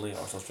London Colony,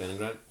 Arsenal's training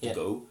ground, to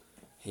go.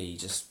 He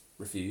just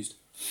refused.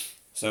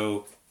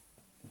 So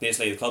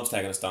basically, the club's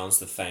taking a stance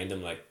to find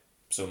him like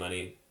so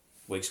many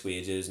weeks'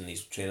 wages, and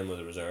he's training with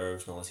the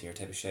reserves and all this here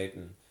type of shit.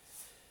 And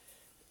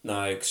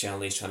now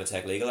Koscielny's trying to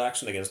take legal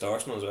action against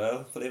Arsenal as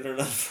well, believe it or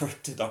not, for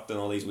deducting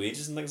all these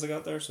wages and things like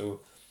that there.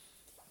 So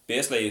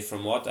basically,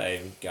 from what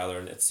I'm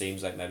gathering, it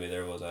seems like maybe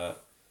there was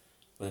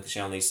when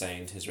Koscielny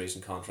signed his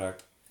recent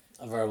contract,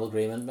 a verbal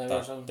agreement maybe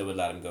or something? They would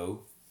let him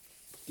go,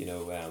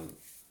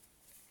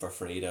 for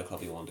free to a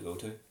club he wanted to go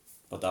to.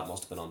 But that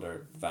must have been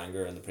under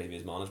Wenger and the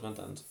previous management,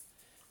 and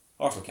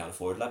Arsenal can't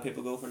afford to let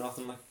people go for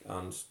nothing,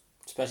 and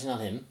especially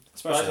not him.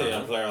 Especially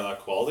a player of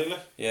that quality,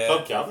 Yeah.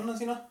 Club captain, is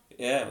he not?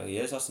 Yeah, well, he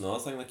is. That's another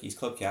thing. He's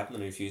club captain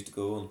and he refused to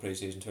go on the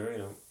pre-season tour.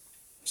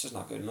 It's just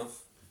not good enough.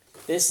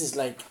 This is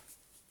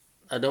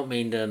I don't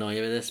mean to annoy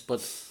you with this, but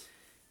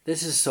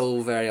this is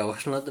so very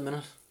Arsenal at the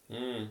minute.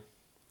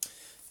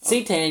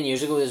 See, 10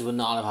 years ago, this would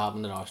not have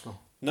happened at Arsenal.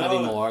 No,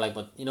 maybe more,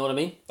 but you know what I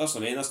mean? That's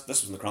what I mean. This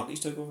was when the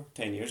Cronkies took over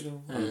 10 years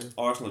ago. And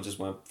Arsenal just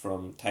went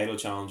from title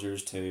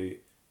challengers to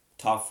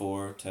top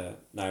 4 to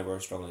now we're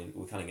struggling.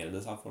 We can't get into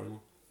the top 4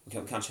 anymore. We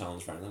can't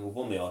challenge for anything. We've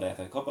won the odd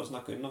FA Cup, but it's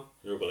not good enough.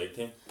 Europa League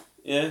team.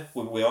 Yeah,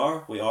 we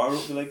are. We are a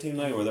Europa League team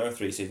now. We're there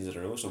 3 seasons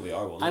in a row, so we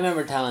are one. I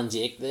remember telling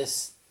Jake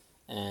this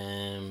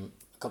a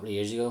couple of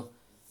years ago,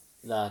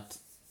 that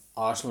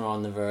Arsenal are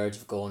on the verge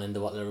of going into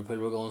what Liverpool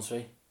were going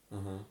through.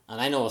 And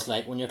I know it's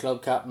like when your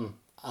club captain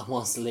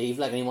wants to leave,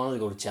 and he wanted to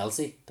go to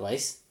Chelsea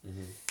twice,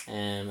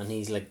 and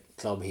he's like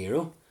club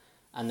hero,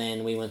 and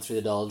then we went through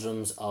the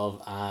doldrums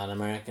of an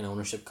American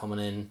ownership coming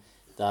in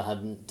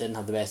that didn't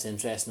have the best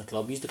interest in the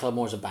club, used the club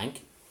more as a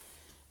bank,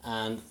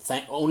 and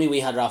only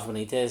we had Rafa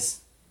Benitez,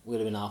 would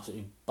have been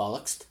absolutely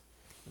bollocksed.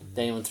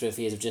 Then he went through a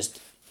phase of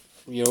just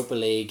Europa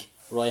League,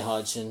 Roy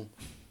Hodgson,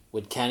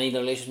 with Kenny, the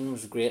relation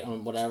was great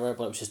and whatever,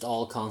 but it was just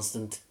all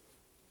constant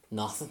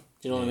nothing.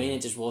 Do you know what I mean?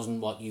 It just wasn't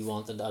what you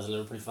wanted as a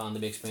Liverpool fan to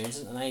be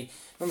experiencing. And I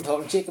remember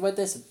talking to Jake about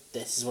this.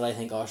 This is what I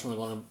think Arsenal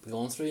are going to be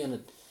going through,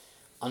 and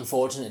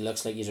unfortunately it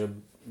looks like you're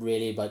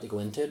really about to go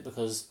into it,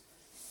 because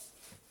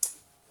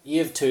you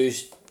have two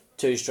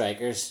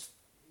strikers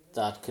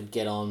that could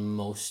get on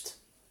most,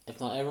 if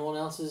not everyone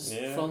else's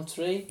front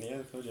three. Yeah,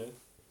 they could, yeah.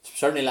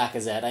 Certainly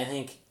Lacazette, I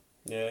think.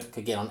 Yeah.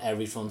 Could get on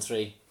every front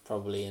three,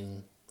 probably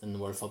in the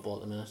world football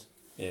at the minute.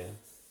 Yeah.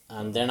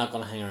 And they're not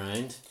going to hang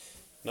around.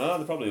 No,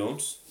 they probably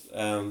won't.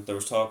 There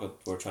was talk that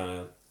we're trying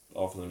to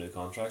offer them new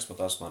contracts, but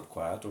that's went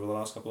quiet over the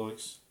last couple of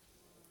weeks.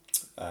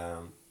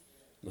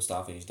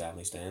 Mustafi's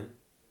definitely staying,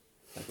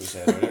 like we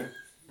said earlier.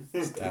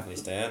 He's definitely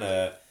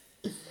staying.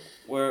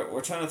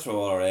 We're trying to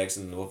throw all our eggs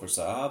in the Wilfred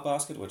Zaha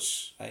basket,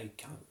 which I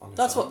can't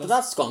understand.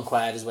 That's gone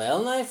quiet as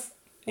well now.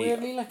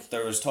 Weirdly,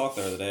 there was talk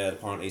the other day that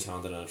apparently he's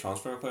handed in a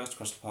transfer request to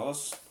Crystal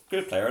Palace.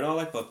 Great player and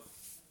all but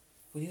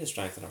we need to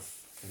strengthen our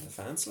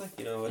defence,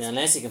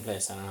 unless he can play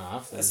centre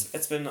half.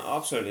 It's been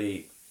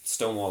absolutely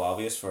stonewall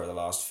obvious for the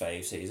last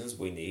 5 seasons.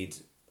 We need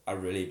a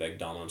really big,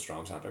 dominant,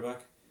 strong centre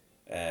back.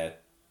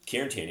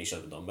 Kieran Tierney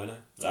should have been done by now.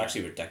 It's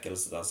actually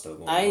ridiculous that that's still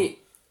going on.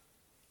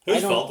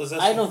 Whose fault is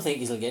this? I don't think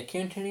he'll get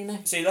Kieran Tierney now.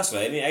 See, that's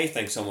what I mean. I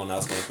think someone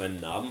else might win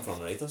nab him from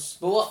underneath us.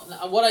 But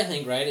what I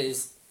think, right,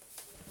 is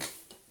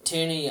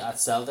Tierney at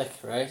Celtic,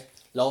 right?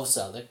 Loves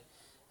Celtic.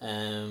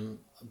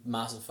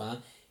 Massive fan.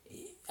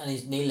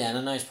 And Neil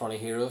Lennon now is probably a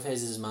hero of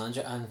his as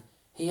manager, and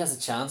he has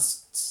a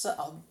chance.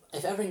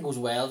 If everything goes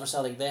well for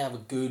Celtic, they have a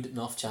good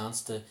enough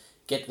chance to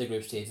get to the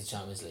group stage of the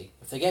Champions League.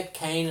 If they get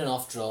kind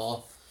enough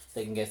draw,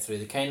 they can get through.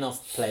 The kind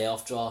enough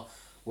playoff draw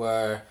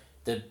where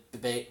the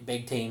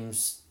big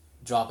teams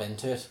drop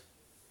into it,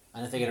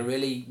 and if they get a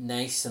really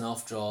nice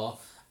enough draw,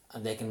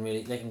 and they can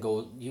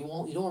go. You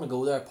don't want to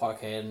go there at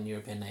Parkhead and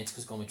European nights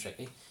because it's going to be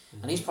tricky.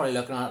 And he's probably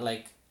looking at it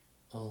like,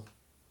 oh,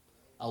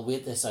 I'll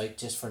wait this out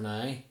just for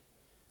now,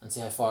 and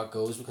see how far it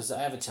goes, because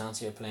I have a chance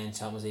here playing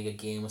Champions League a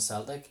game with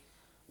Celtic,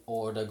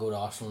 or to go to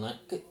Arsenal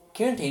now.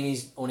 Kieran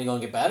Tierney's only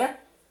going to get better.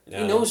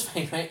 Yeah. He knows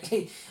fine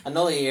rightly.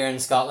 Another year in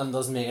Scotland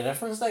doesn't make a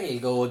difference. He'll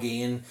go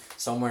again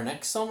somewhere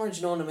next summer. Do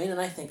you know what I mean? And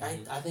I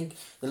think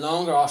the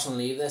longer Arsenal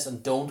leave this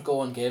and don't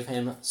go and give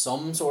him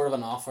some sort of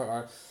an offer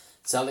or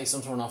Celtic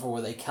some sort of offer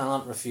where they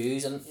cannot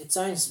refuse, and it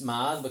sounds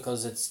mad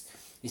because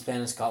he's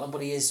playing in Scotland,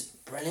 but he is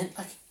brilliant.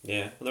 Like,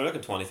 yeah, well, they're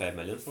looking 25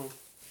 million for him,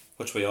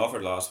 which we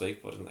offered last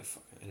week, but in like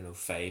fucking, I don't know,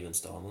 5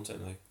 installments.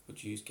 I'm like,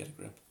 would you get a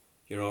grip?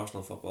 You're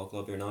Arsenal Football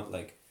Club. You're not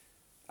like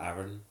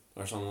Everton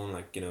or someone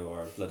like, you know,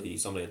 or bloody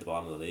somebody at the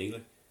bottom of the league.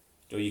 Like,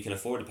 you can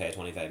afford to pay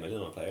 25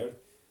 million on a player.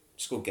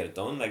 Just go get it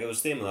done. Like, I was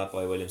staying with that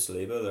boy William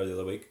Saliba there the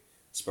other week.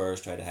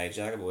 Spurs tried to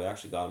hijack it, but we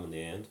actually got him in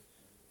the end.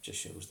 Just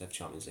shows they have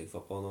Champions League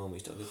football now and we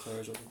still get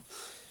players with them.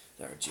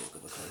 They're a joke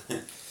of a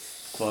club.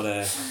 But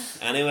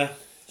anyway,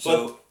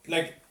 so but,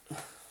 like,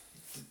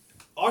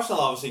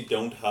 Arsenal obviously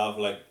don't have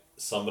like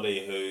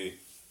somebody who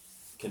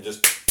can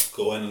just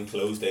go in and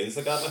close deals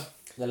like that. Like.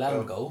 They let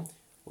him go.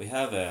 We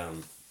have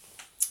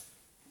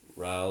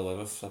Raul,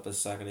 whatever flip his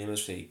second name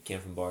is, he came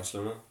from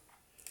Barcelona.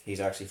 He's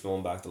actually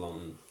flown back to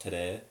London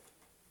today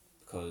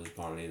because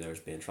apparently there's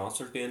been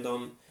transfers being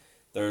done.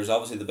 There's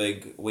obviously the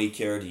big We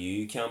Care to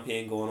You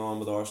campaign going on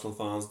with Arsenal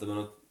fans at the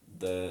minute.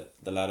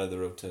 The letter they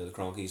wrote to the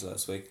Cronkies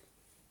last week,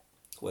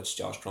 which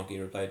Josh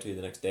Kroenke replied to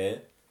the next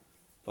day.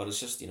 But it's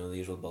just, you know, the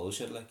usual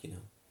bullshit, like, you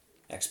know,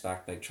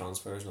 expect big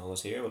transfers and all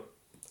this here, but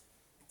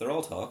they're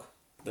all talk.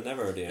 They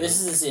never do. This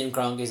is the same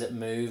Cronkies that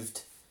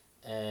moved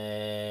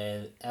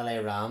LA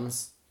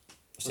Rams.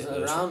 St.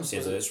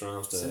 Louis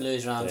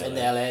Rams into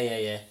LA,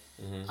 yeah.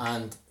 Mm-hmm.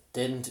 And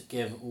didn't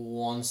give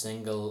one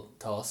single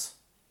toss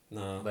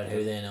about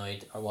who they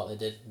annoyed or what they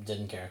did.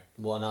 Didn't care.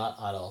 Well, not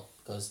at all.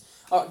 Because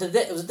did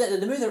they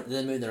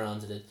move the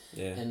Rams? They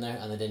did in there,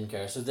 and they didn't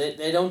care. So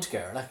they don't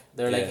care. Like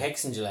they're like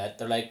Hicks and Gillette.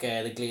 They're like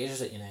the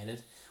Glazers at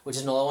United, which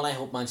is another one. I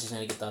hope Manchester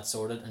United get that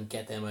sorted and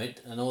get them out.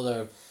 I know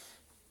they're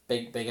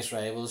biggest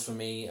rivals for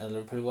me and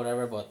Liverpool,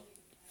 whatever. But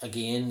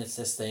again, it's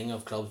this thing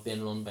of clubs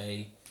being run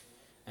by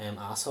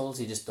assholes.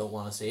 You just don't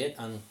want to see it.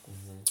 And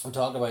we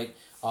talk about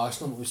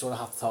Arsenal, but we sort of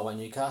have to talk about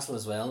Newcastle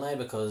as well now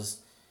because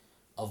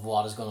of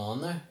what is going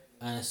on there,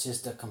 and it's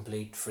just a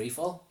complete free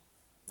fall.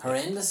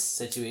 Horrendous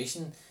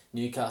situation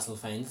Newcastle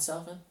finds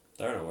itself in.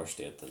 They're in a worse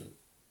state than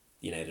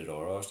United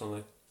or Arsenal.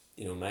 Like,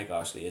 you know, Mike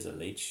Ashley is a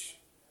leech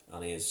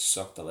and he has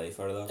sucked the life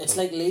out of that. It's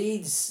like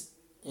Leeds,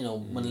 you know,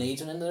 when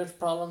Leeds went into their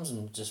problems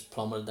and just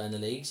plummeted down the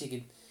leagues, you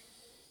could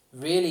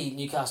really,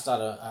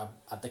 Newcastle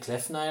at the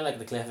cliff now, like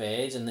the cliff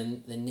edge, and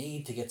then they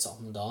need to get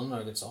something done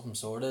or get something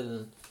sorted.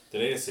 And they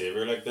need a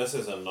saviour. Like, this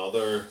is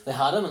another. They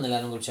had him and they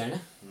let him go to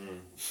China.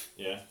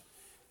 Yeah,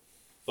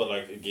 but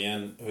like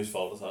again, whose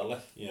fault is that?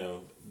 Like, you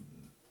know,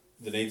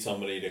 they need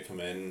somebody to come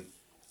in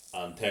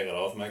and take it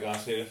off Mike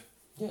Ashley.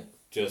 Yeah.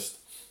 Just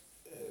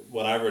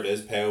whatever it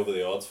is, pay over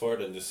the odds for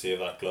it and just save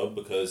that club,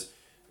 because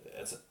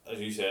it's, as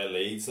you say,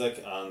 Leeds,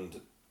 like,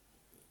 and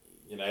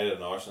United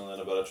and Arsenal in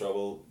a bit of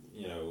trouble.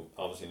 You know,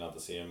 obviously not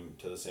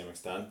to the same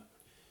extent,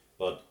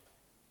 but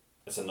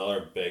it's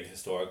another big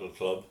historical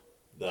club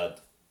that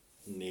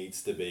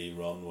needs to be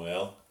run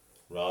well,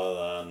 rather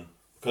than,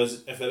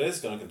 because if it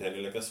is going to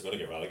continue like this, they're going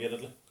to get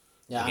relegated. Like.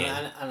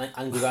 Yeah,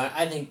 and go down.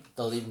 I think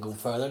they'll even go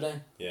further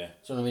down. Yeah.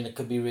 So I mean, it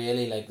could be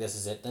really like this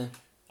is it then.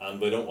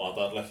 And we don't want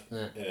that.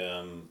 Like,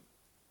 yeah.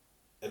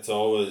 It's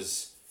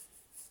always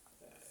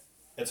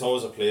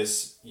a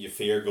place you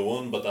fear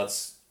going, but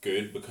that's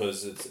good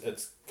because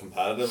it's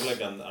competitive.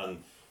 Like,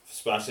 and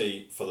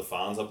especially for the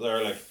fans up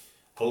there, like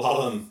a lot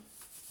of them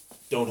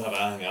don't have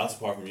anything else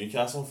apart from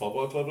Newcastle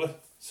Football Club. Like,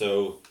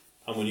 so,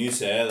 and when you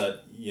say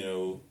that, you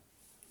know,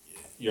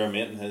 your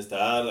mate and his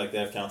dad, like,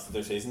 they've cancelled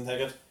their season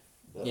ticket.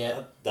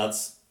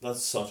 That's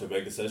such a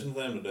big decision for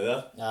them to do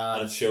that,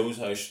 and it shows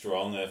how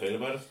strong they feel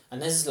about it.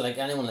 And this is like,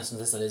 anyone listening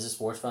to this that is a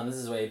sports fan, this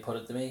is the way he put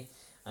it to me.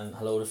 And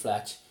hello to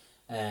Fletch.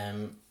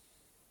 I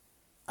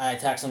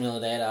texted him the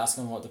other day to ask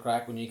him what the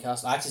crack with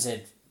Newcastle. I actually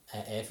said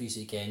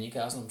F-U-C-K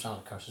Newcastle. I'm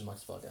trying to curse as much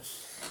as possible.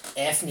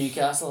 F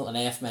Newcastle and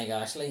F Mike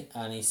Ashley,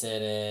 and he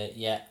said,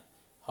 yeah,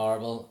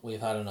 horrible.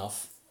 We've had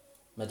enough.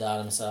 My dad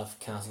and myself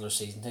cancelled our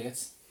season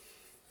tickets.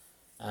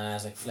 And I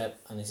was like, flip.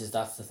 And he says,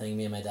 that's the thing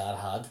me and my dad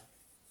had.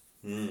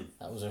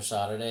 That was our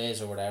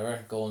Saturdays or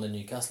whatever, going to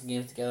Newcastle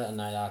games together, and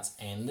now that's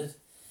ended.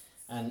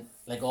 And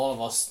like all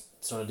of us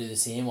sort of do the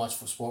same, watch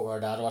for sport with our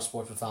dad, watch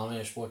sport with family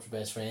or sport with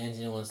best friends,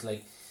 you know. It's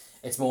like,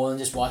 it's more than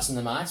just watching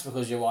the match,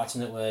 because you're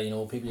watching it with, you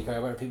know, people you care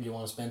about, people you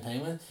want to spend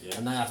time with,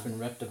 and now that's been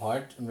ripped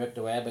apart and ripped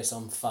away by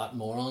some fat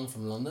moron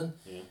from London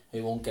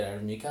who won't get out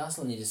of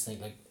Newcastle, and you just think,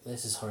 like,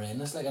 this is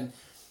horrendous. Like, and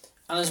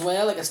as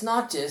well, like, it's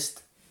not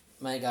just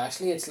Mike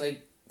Ashley, it's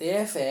like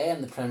the FA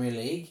and the Premier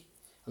League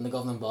and the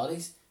governing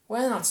bodies. Why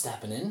are they not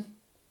stepping in?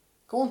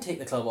 Go and take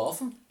the club off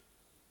them.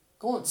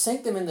 Go and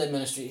sink them into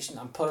administration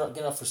and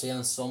get it for sale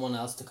and someone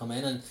else to come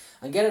in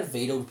and get it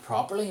vetoed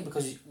properly,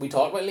 because we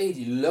talk about Leeds.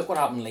 You look what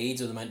happened to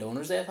Leeds with the amount of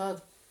owners they've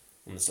had.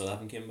 And they still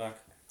haven't came back.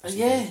 And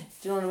yeah, do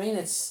you know what I mean?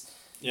 It's...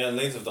 Yeah, and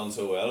Leeds have done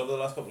so well over the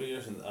last couple of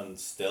years, and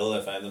still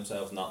they find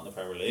themselves not in the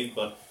Premier League,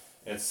 but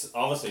it's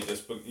obviously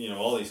just, you know,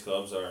 all these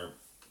clubs are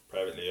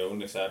privately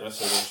owned, etc.,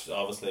 so there's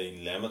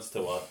obviously limits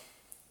to what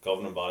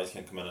governing bodies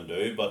can come in and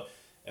do, but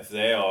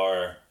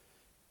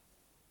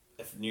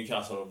if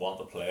Newcastle want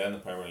to play in the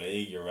Premier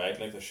League, you're right,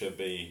 like, there should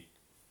be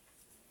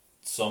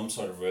some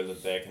sort of rule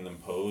that they can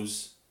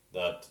impose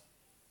that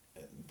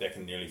they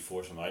can nearly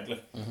force him out,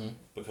 like,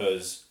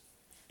 because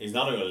he's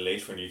not an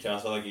elite for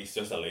Newcastle, like, he's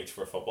just elite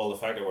for football. The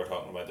fact that we're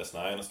talking about this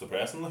now, and it's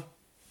depressing, like.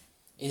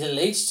 He's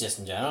elite just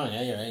in general,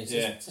 yeah, you're right. It's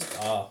it's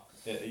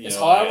know,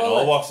 horrible. in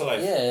all walks of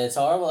life. Yeah, it's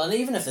horrible. And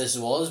even if this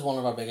was one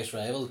of our biggest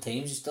rival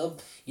teams,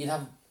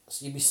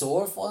 you'd be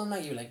sore for them.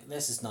 Like, you'd be like,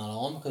 this is not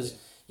on, because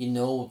you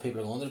know what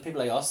people are going through.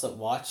 People like us that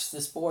watch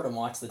the sport and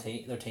watch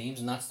their teams,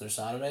 and that's their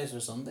Saturdays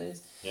or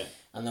Sundays. Yeah.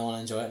 And they want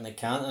to enjoy it and they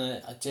can't,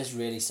 and it just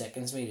really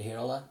sickens me to hear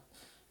all that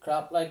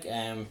crap. Like,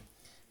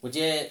 would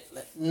you?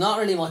 Not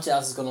really much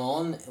else is going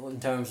on in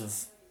terms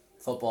of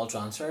football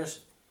transfers,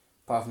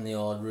 apart from the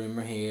odd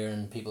rumour here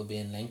and people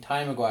being linked.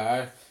 Harry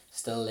Maguire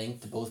still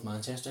linked to both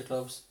Manchester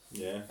clubs.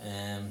 Yeah.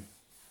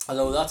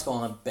 Although that's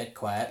gone a bit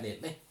quiet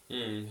lately.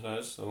 It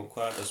has. I went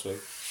quiet this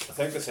week. I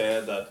think they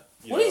said that.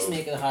 What do you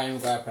make of the Harry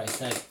Maguire price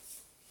tag?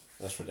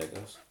 That's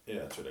ridiculous.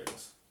 Yeah, it's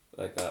ridiculous.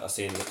 Like, I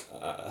seen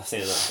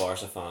that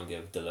Barca fan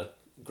give Dillet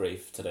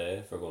grief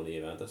today for going to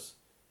Juventus.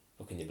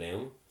 But can you blame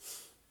him?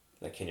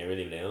 Like, can you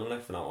really blame him,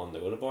 like, for not wanting to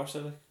go to Barca,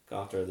 like,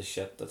 after the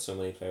shit that so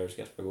many players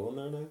get for going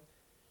there now?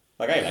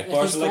 Like, I like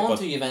Barca, he's gone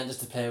to Juventus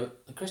to play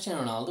with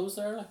Cristiano Ronaldo's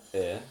there, like.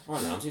 Yeah,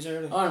 Aaron Ramsey's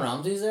there, like. Aaron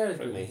Ramsey's there,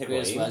 the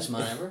greatest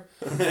Welshman ever.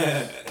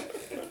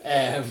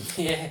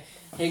 Yeah,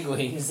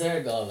 Higuain's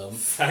there, God love him.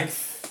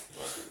 Thanks.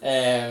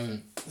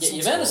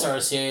 Juventus are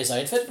a serious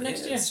outfit for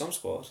next year. Some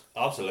squad.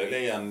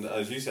 Absolutely, and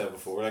as you said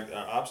before, like,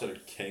 they're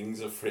absolute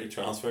kings of free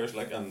transfers,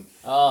 like, and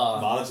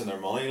managing their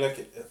money,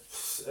 like,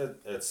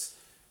 it's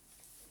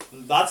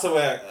that's the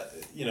way,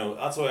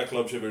 that's the way a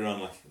club should be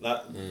run, like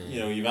that.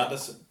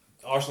 Juventus,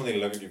 Arsenal need to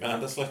look at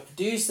Juventus, like.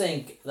 Do you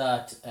think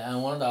that, I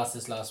wanted to ask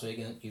this last week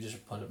and you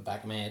just put it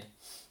back in my head,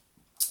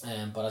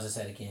 but as I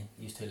said again,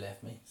 you two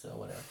left me, so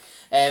whatever.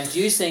 Do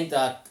you think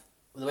that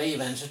the way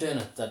Juventus are doing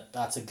it,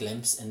 that's a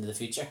glimpse into the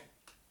future?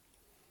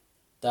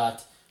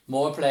 That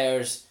more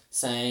players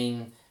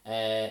sign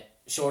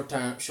short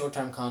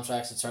term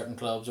contracts at certain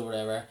clubs or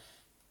whatever,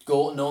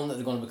 knowing that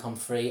they're going to become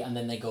free, and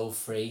then they go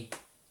free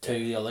to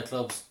the other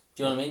clubs.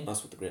 Do you know what I mean?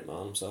 That's what the great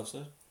man himself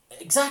said.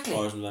 Exactly.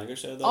 Arsene Wenger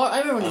said that. Oh, I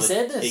remember when he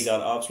said this. He got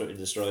absolutely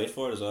destroyed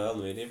for it as well in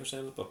the media for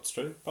saying it, but it's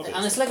true. Probably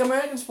and it's like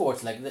American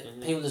sports, like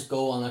people just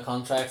go on their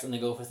contracts and they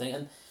go for things.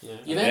 And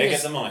they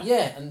get the money.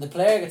 Yeah, and the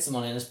player gets the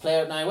money, and it's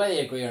player now whether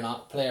you agree or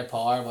not, player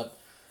power, but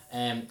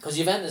because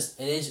Juventus,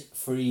 it is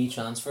free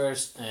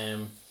transfers,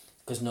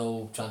 because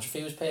no transfer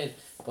fee was paid,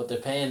 but they're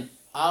paying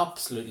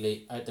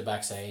absolutely out the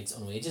backsides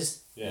on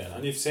wages. Yeah,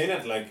 and you've seen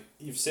it, like,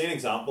 you've seen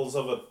examples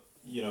of it,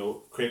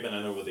 creeping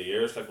in over the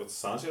years, like with the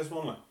Sanchez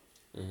one, like.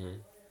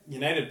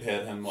 United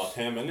paid him,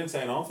 10 million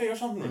sign on fee or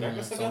something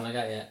ridiculous something like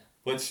that, yeah.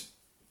 Which,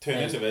 to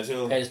an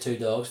individual. Paid his 2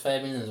 dogs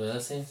 5 million as well,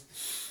 it seems.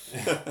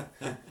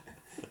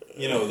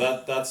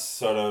 That's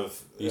sort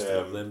of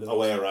a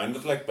way around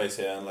it, like, by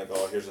saying, like,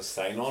 oh, here's a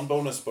sign-on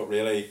bonus, but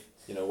really,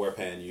 we're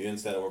paying you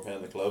instead of we're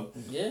paying the club.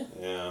 Yeah.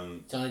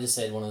 Johnny just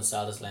said one of the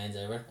saddest lines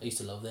ever. I used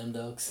to love them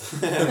dogs.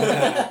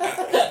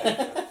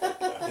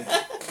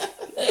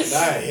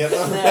 I hate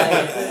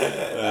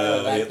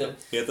them.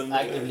 Hate them.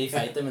 Actively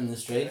fight them in the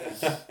street.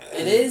 I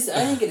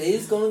think it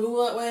is going to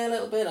go that way a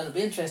little bit, and it'll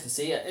be interesting to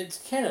see it. It's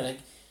kind of like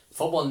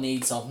football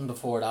needs something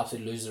before it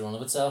absolutely loses the run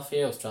of itself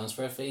here with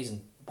transfer fees,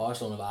 and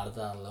Barcelona have added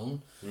that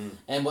alone.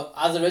 But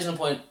as the original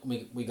point,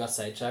 we got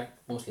sidetracked,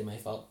 mostly my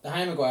fault. The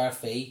Harry Maguire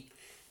fee.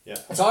 Yeah.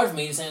 It's hard for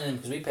me to say anything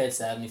because we paid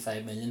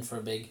 75 million for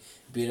a big,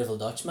 beautiful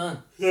Dutchman.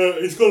 Yeah,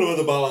 he's going to win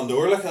the Ballon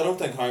d'Or. Like, I don't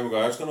think Harry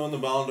Maguire's going to win the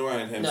Ballon d'Or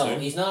anytime soon. No,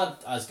 he's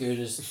not as good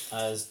as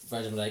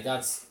Virgil van Dijk.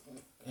 That's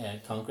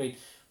concrete.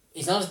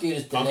 He's not as good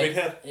as concrete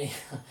head.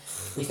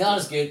 He's not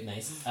as good,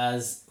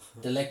 as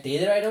De Ligt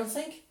either, I don't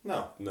think.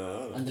 No.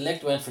 And De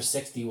Ligt went for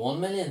 61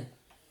 million.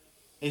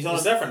 He's on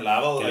a different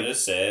level. Can I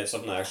just say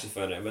something I actually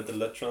found out about the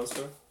Lit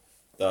transfer?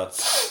 That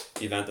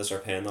Juventus are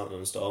paying that in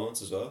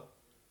installments as well.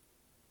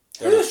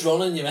 Who's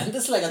running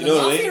Juventus? Like, you know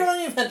what I mean?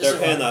 running Juventus. They're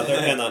paying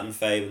that in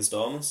 5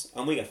 installments,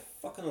 and we get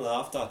fucking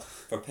laughed at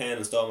for paying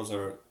installments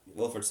or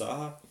Wilfred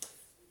Zaha.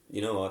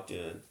 You know what,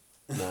 dude?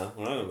 No,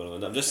 we're not going to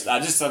win. I just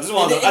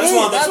want that's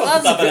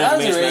a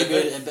really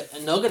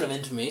good nugget of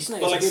information.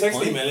 But like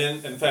 60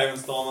 million in 5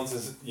 installments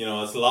is,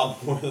 it's a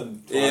lot more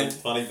than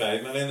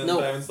 25 million in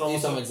 5 installments. No, you're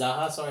talking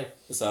about Zaha, sorry.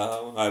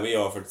 Zaha, we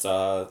offered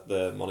Zaha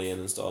the money in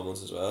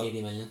installments as well.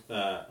 80 million.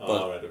 Right,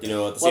 okay. You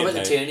know, at the same what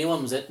about time, the Tierney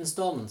one? Was it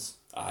installments?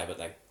 Aye, but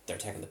like they're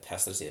taking the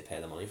piss to see to pay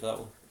the money for that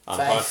one.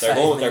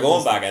 They're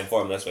going back in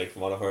for him this week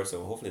from what I've heard,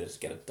 so hopefully they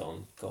just get it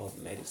done. God,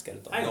 maybe just get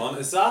it done. Hang on,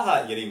 is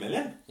Zaha 80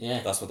 million?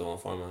 Yeah. That's what they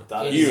want for him,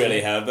 man. You really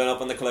have been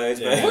up in the clouds,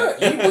 yeah.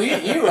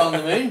 You were on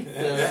the moon.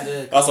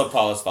 That's what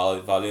Palace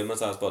value him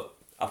as, but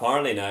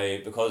apparently now,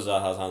 because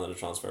Zaha has handled a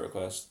transfer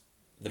request,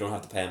 they don't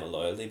have to pay him a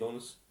loyalty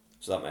bonus,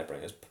 so that might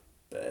bring his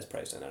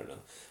price down, I don't know.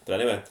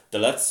 But anyway,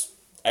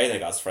 I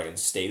think that's friggin'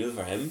 steal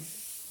for him.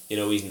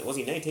 Was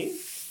he 19?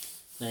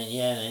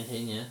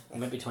 19, yeah. He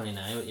might be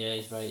 29, but yeah,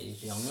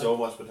 he's young. So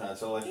much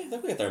potential. Like. Yeah,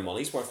 they'll get their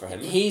money's worth for him.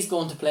 He's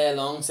going to play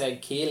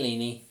alongside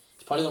Chiellini.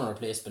 He's probably going to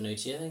replace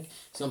Bonucci, I think.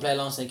 He's going to play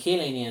alongside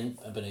Chiellini and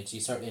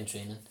Bonucci, certainly in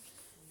training.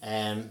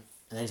 And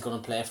then he's going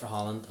to play for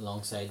Holland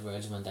alongside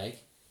Virgil van Dijk.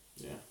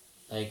 Yeah.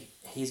 Like,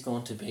 he's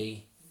going to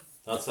be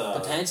That's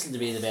potentially to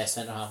be the best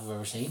centre half I've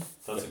ever seen.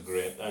 That's a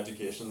great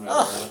education.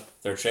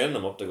 They're training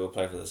him up to go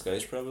play for the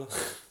Skies, probably.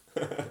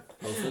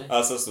 Hopefully.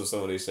 That's just what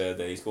somebody said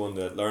that he's going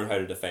to learn how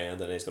to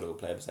defend and he's going to go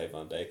play beside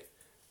Van Dijk.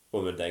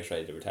 When Van Dijk's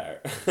ready to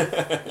retire.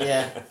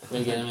 Yeah,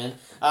 we'll get him in.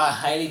 I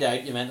highly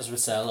doubt Juventus would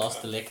sell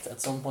us to Ligt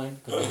at some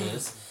point, because he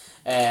is.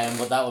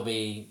 But that would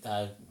be,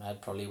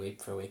 I'd probably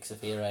weep for weeks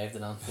if he arrived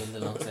in Anfield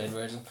alongside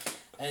Virgil.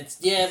 But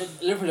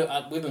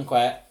Liverpool, we've been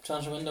quiet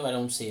transfer window. I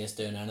don't see us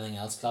doing anything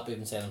else. Klopp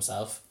even said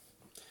himself.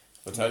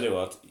 I'll tell you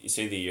what, you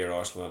see the year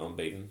Arsenal went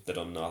unbeaten, they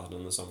done nothing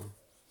in the summer.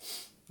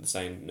 They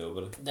signed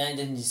nobody. Then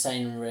didn't you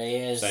sign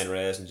Reyes? Signed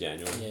Reyes in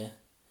January. Yeah.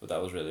 But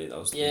that was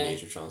the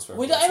major transfer.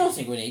 I don't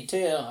think we need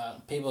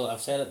to. People,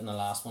 I've said it in the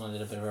last one, I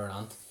did a bit of a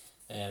rant,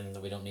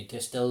 that we don't need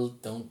to. Still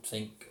don't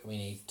think we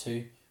need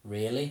to,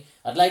 really.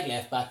 I'd like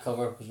left back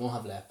cover, because we don't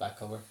have left back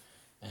cover.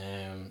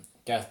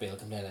 Gareth Bale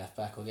can play left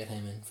back, we'll get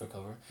him in for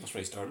cover. That's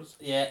where he started.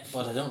 Yeah,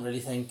 but I don't really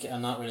think,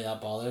 I'm not really that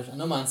bothered. I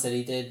know Man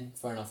City did,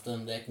 fair enough to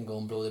them, they can go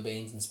and blow the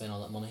beans and spend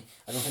all that money.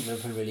 I don't think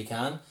Liverpool really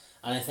can.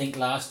 And I think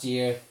last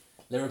year,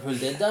 Liverpool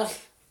did that.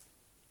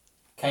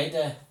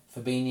 Keita,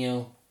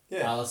 Fabinho,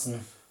 Alisson,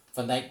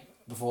 Van Dijk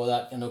before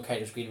that, I know Keita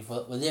was great before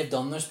that. Well, they've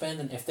done their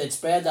spending. If they'd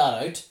spread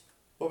that out...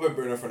 What about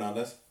Bruno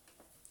Fernandes?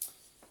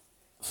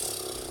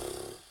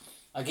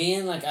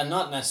 Again, like, I'm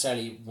not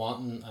necessarily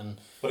wanting...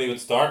 But he would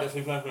start if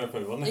he played for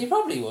Liverpool, wouldn't he? He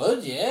probably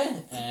would,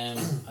 yeah.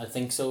 I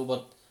think so,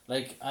 but,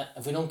 like,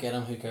 if we don't get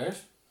him, who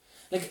cares?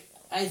 Like,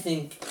 I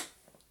think...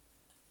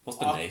 Must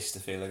be nice to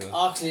feel like that.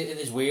 Oxley, it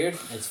is weird.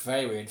 It's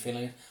very weird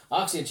feeling it.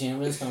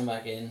 Oxlade-Chamberlain's coming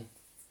back in,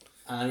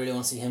 and I really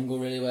want to see him go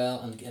really well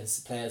and get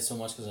to play it so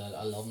much because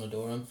I love and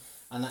adore him.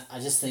 And I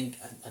just think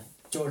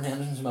Jordan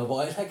Henderson's my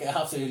boy. Like,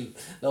 I absolutely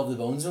love the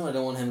bones of him. I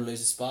don't want him to lose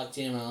his spot.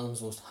 James Allen's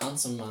the most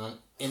handsome man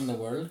in the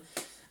world,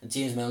 and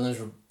James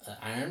Milner's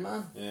Iron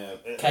Man. Yeah.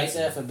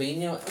 Keita,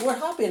 Fabinho. We're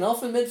happy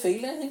enough in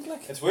midfield, I think.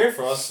 Like, it's weird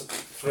for us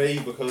three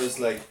because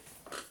like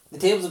the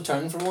tables have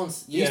turned for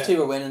once. You two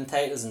were winning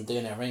titles and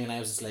doing everything, and I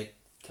was just like,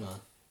 come on.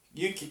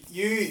 You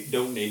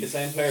don't need to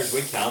sign players. We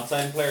can't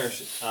sign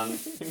players, and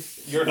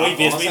you're not.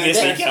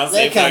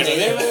 They can't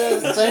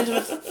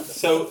either.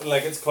 So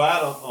like it's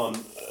quiet on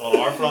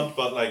our front,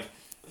 but like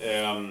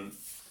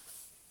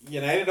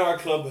United are a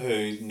club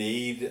who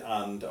need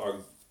and are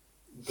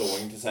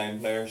going to sign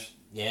players.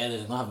 Yeah,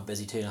 they're gonna have a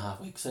busy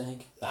 2.5 weeks. I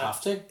think they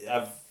have to.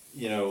 I've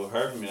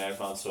heard from United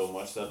fans so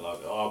much that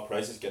like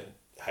prices get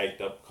hiked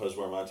up because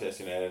we're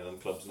Manchester United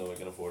and clubs know we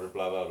can afford it.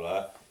 Blah blah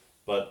blah,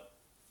 but.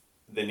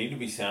 They need to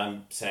be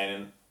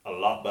signing a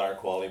lot better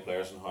quality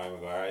players than Harry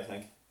Maguire, I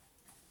think.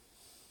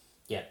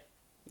 Yeah.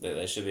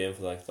 They should be in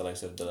for like the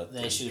likes of the...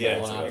 They should be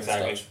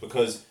exactly.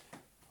 Because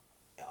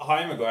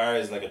Harry Maguire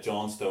is like a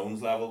John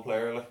Stones level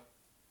player. Like.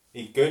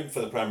 He's good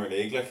for the Premier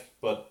League, like,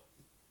 but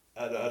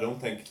I don't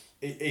think...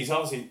 He's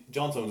obviously...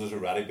 John Stones has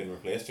already been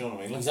replaced, do you know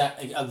what I mean? Like?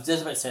 Exactly. I was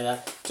just about to say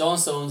that. John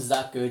Stones is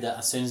that good that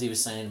as soon as he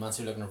was signed, Man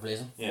City were looking to replace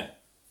him. Yeah.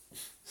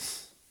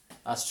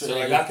 That's true. So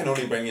like that can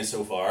only bring you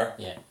so far.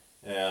 Yeah.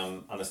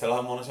 And they still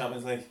haven't won a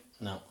Champions League?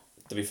 No.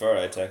 To be fair,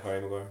 I'd take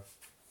Harry Maguire.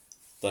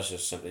 That's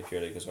just simply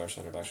purely because our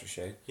centre backs are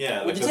shit.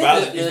 Yeah, like he's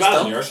better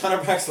than your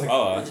centre backs. Like.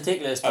 Would you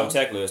take Lewis Dunk? I would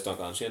take Lewis Dunk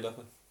and Shane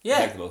Duffy. Yeah.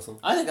 I'd take both of them.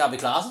 I think that'd be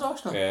class at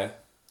Arsenal. Yeah.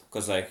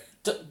 Because like...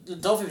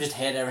 Duffy would just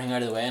head everything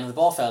out of the way, and if the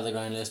ball fell to the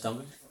ground, Lewis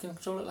Dunk can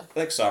control it.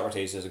 Like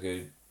Socrates is a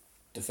good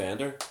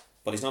defender,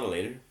 but he's not a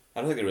leader. I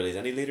don't think there really is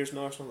any leaders in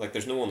Arsenal. Like,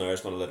 there's no one there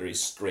that's going to literally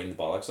scream the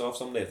bollocks off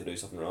somebody if they do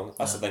something wrong.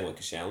 That's the thing with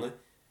Koscielny.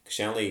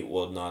 Koscielny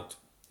would not...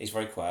 He's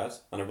very quiet,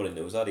 and everybody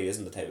knows that. He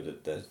isn't the type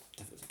of the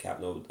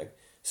captain who would like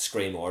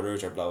scream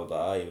orders or blah blah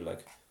blah. He would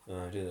like,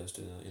 do this,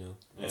 do that, you know.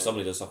 Yeah. If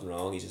somebody does something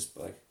wrong, he's just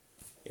like,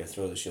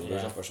 throw the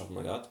shoulders up or something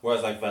like that.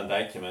 Whereas like Van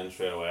Dijk came in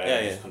straight away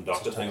and just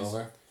conducted things.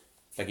 Over.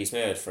 Like he's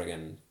made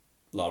friggin'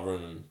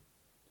 Lovren and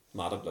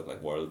Matip look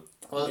like world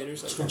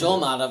leaders. From Joel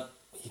Matip,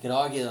 you could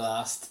argue the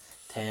last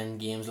 10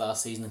 games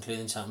last season,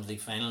 including the Champions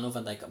League final. I know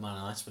Van Dijk got man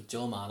of the match, but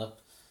Joel Matip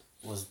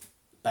was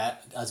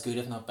as good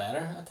if not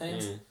better at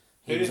times.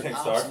 Who do you think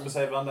starts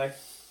beside Van Dijk?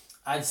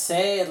 I'd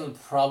say it'll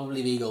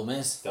probably be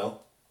Gomez.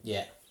 Still?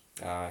 Yeah.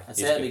 I'd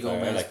say it'll be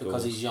Gomez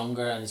because he's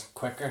younger and he's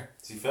quicker.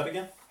 Is he fit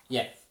again?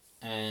 Yeah.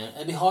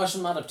 It'd be harsh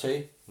on Matip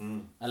too.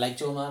 I like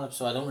Joel Matip,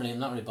 so I'm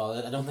not really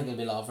bothered. I don't think it'll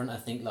be Lovren. I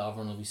think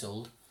Lovren will be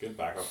sold. Good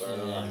backup there,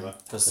 anyway.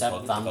 Because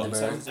Sepp Van den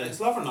Berg. Is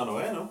Lovren not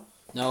away, no?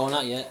 No,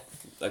 not yet.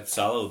 Like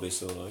Salah will be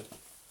sold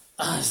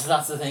out. So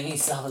that's the thing,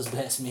 he's Salah's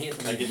best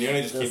mate. Like, you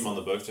nearly just keep him on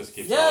the books, just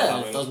keep it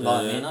doesn't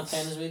bother me not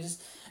paying his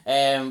wages.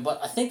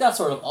 But I think that's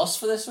sort of us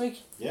for this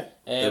week. Yeah.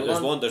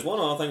 There's one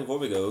other thing before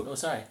we go. Oh,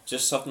 sorry.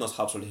 Just something that's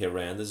absolutely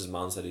horrendous is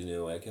Man City's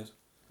new away kit.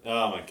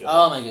 Oh my god.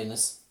 Oh my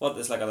goodness. What?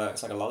 It's like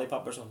a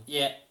lollipop or something.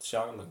 Yeah. It's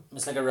shocking. Like.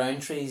 It's like a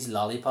Roundtree's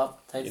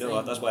lollipop type thing. You know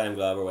what? That's why I'm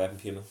glad we're wiping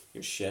Puma.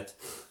 You're shit.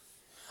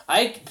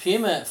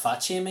 Puma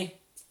fat shame me.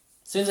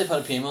 As soon as I put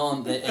a Puma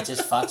on, it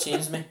just fat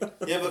shames me.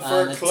 Yeah, but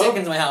for a club, it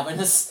takes my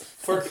happiness.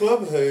 For a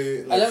club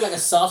who... I look like a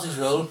sausage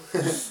roll. I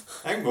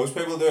think most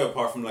people do,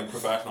 apart from like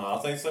professional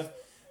athletes. Like,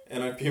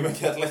 in a Puma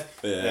kit.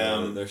 Like,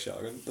 they're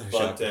shocking.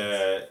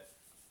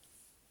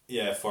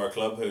 Yeah, for a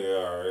club who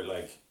are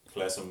like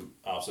play some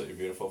absolutely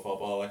beautiful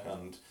football, like,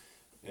 and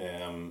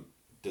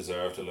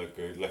deserve to look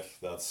good, like,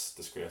 that's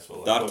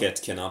disgraceful. That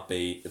kit cannot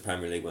be the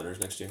Premier League winners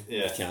next year.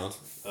 Yeah, it can't.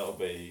 That'll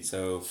be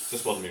so.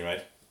 Just wouldn't be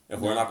right. If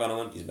we're not gonna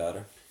win, he's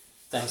better.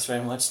 Thanks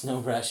very much.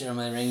 No pressure on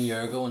my ring.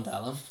 Jurgo and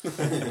Dallum.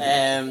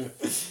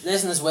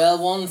 Listen, as well,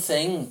 one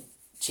thing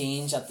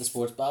change at the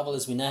Sports Babble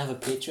is we now have a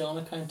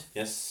Patreon account.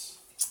 Yes.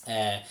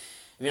 If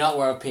you're not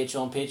aware of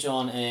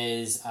Patreon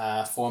is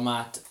a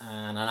format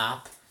and an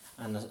app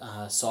and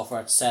a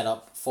software set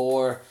up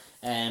for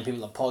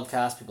people that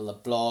podcast, people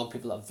that blog,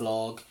 people that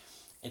vlog.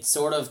 It's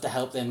sort of to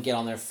help them get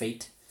on their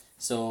feet.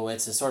 So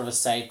it's a sort of a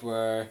site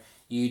where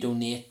you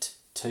donate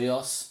to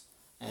us.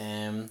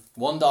 $1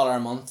 a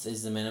month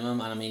is the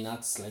minimum, and I mean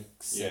that's like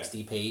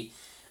 60p,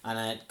 and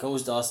it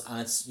goes to us, and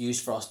it's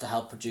used for us to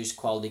help produce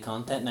quality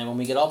content. Now when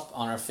we get up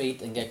on our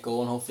feet and get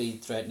going, hopefully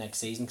throughout next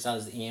season, because that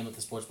is the aim of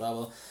the Sports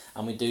Babble,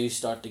 and we do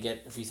start to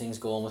get a few things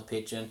going with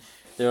Patreon,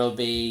 there will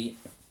be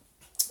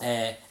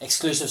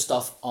exclusive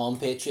stuff on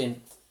Patreon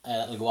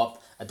that'll go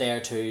up a day or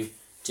two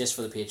just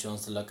for the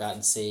patrons to look at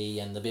and see,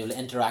 and they'll be able to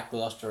interact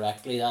with us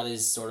directly. That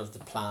is sort of the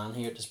plan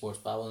here at the Sports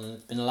Babble, and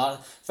it's been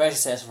very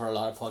successful for a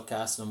lot of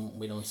podcasts, and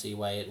we don't see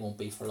why it won't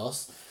be for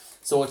us.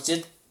 So it's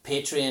just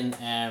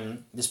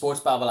Patreon, the Sports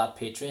Babble at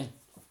Patreon.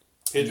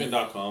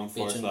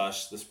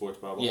 Patreon.com/the Sports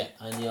Babble. Yeah,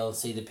 and you'll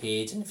see the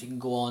page, and if you can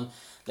go on,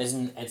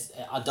 listen, it's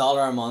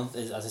 $1 a month,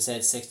 is, as I said,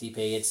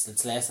 60p,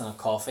 it's less than a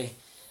coffee,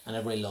 and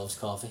everybody loves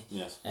coffee.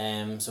 Yes.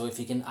 So if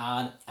you can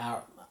add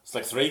it's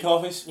like 3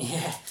 coffees.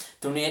 Yeah,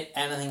 donate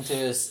anything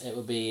to us, it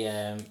would be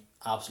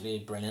absolutely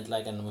brilliant.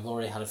 Like, and we've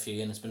already had a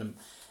few, and it's been,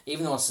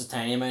 even though it's a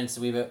tiny amount, it's a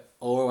wee bit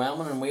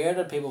overwhelming and weird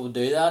that people would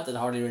do that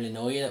hardly really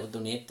know you, that would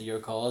donate to your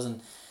cause.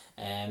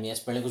 And yes,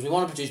 brilliant, because we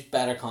want to produce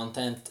better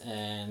content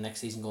next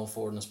season going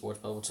forward in the Sports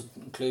Bubble, to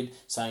include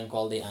sound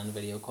quality and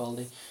video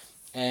quality.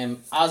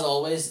 As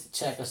always,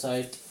 check us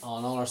out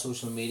on all our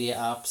social media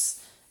apps.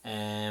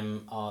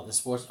 The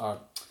sports are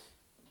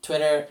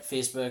Twitter,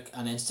 Facebook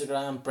and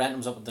Instagram. Brenton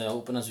was up at the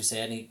Open, as we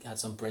said, and he had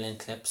some brilliant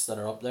clips that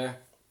are up there,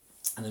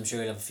 and I'm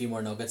sure he'll have a few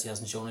more nuggets he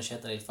hasn't shown us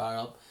yet that he'll fire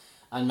up.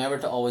 And remember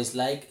to always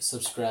like,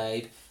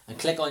 subscribe and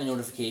click on your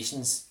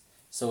notifications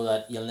so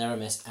that you'll never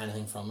miss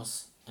anything from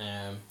us.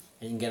 And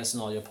you can get us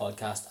on all your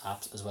podcast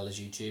apps as well as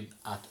YouTube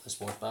at the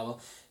Sports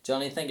Babble.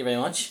 Johnny, thank you very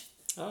much.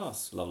 Oh,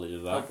 it's lovely to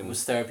be back. It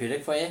was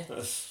therapeutic for you.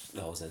 It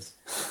always is.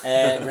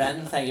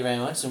 Brendan, thank you very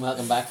much, and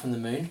welcome back from the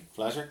moon.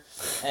 Pleasure.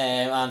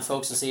 And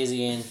folks, I'll see you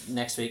again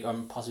next week, or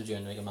possibly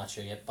during the week, I'm not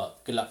sure yet,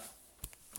 but good luck.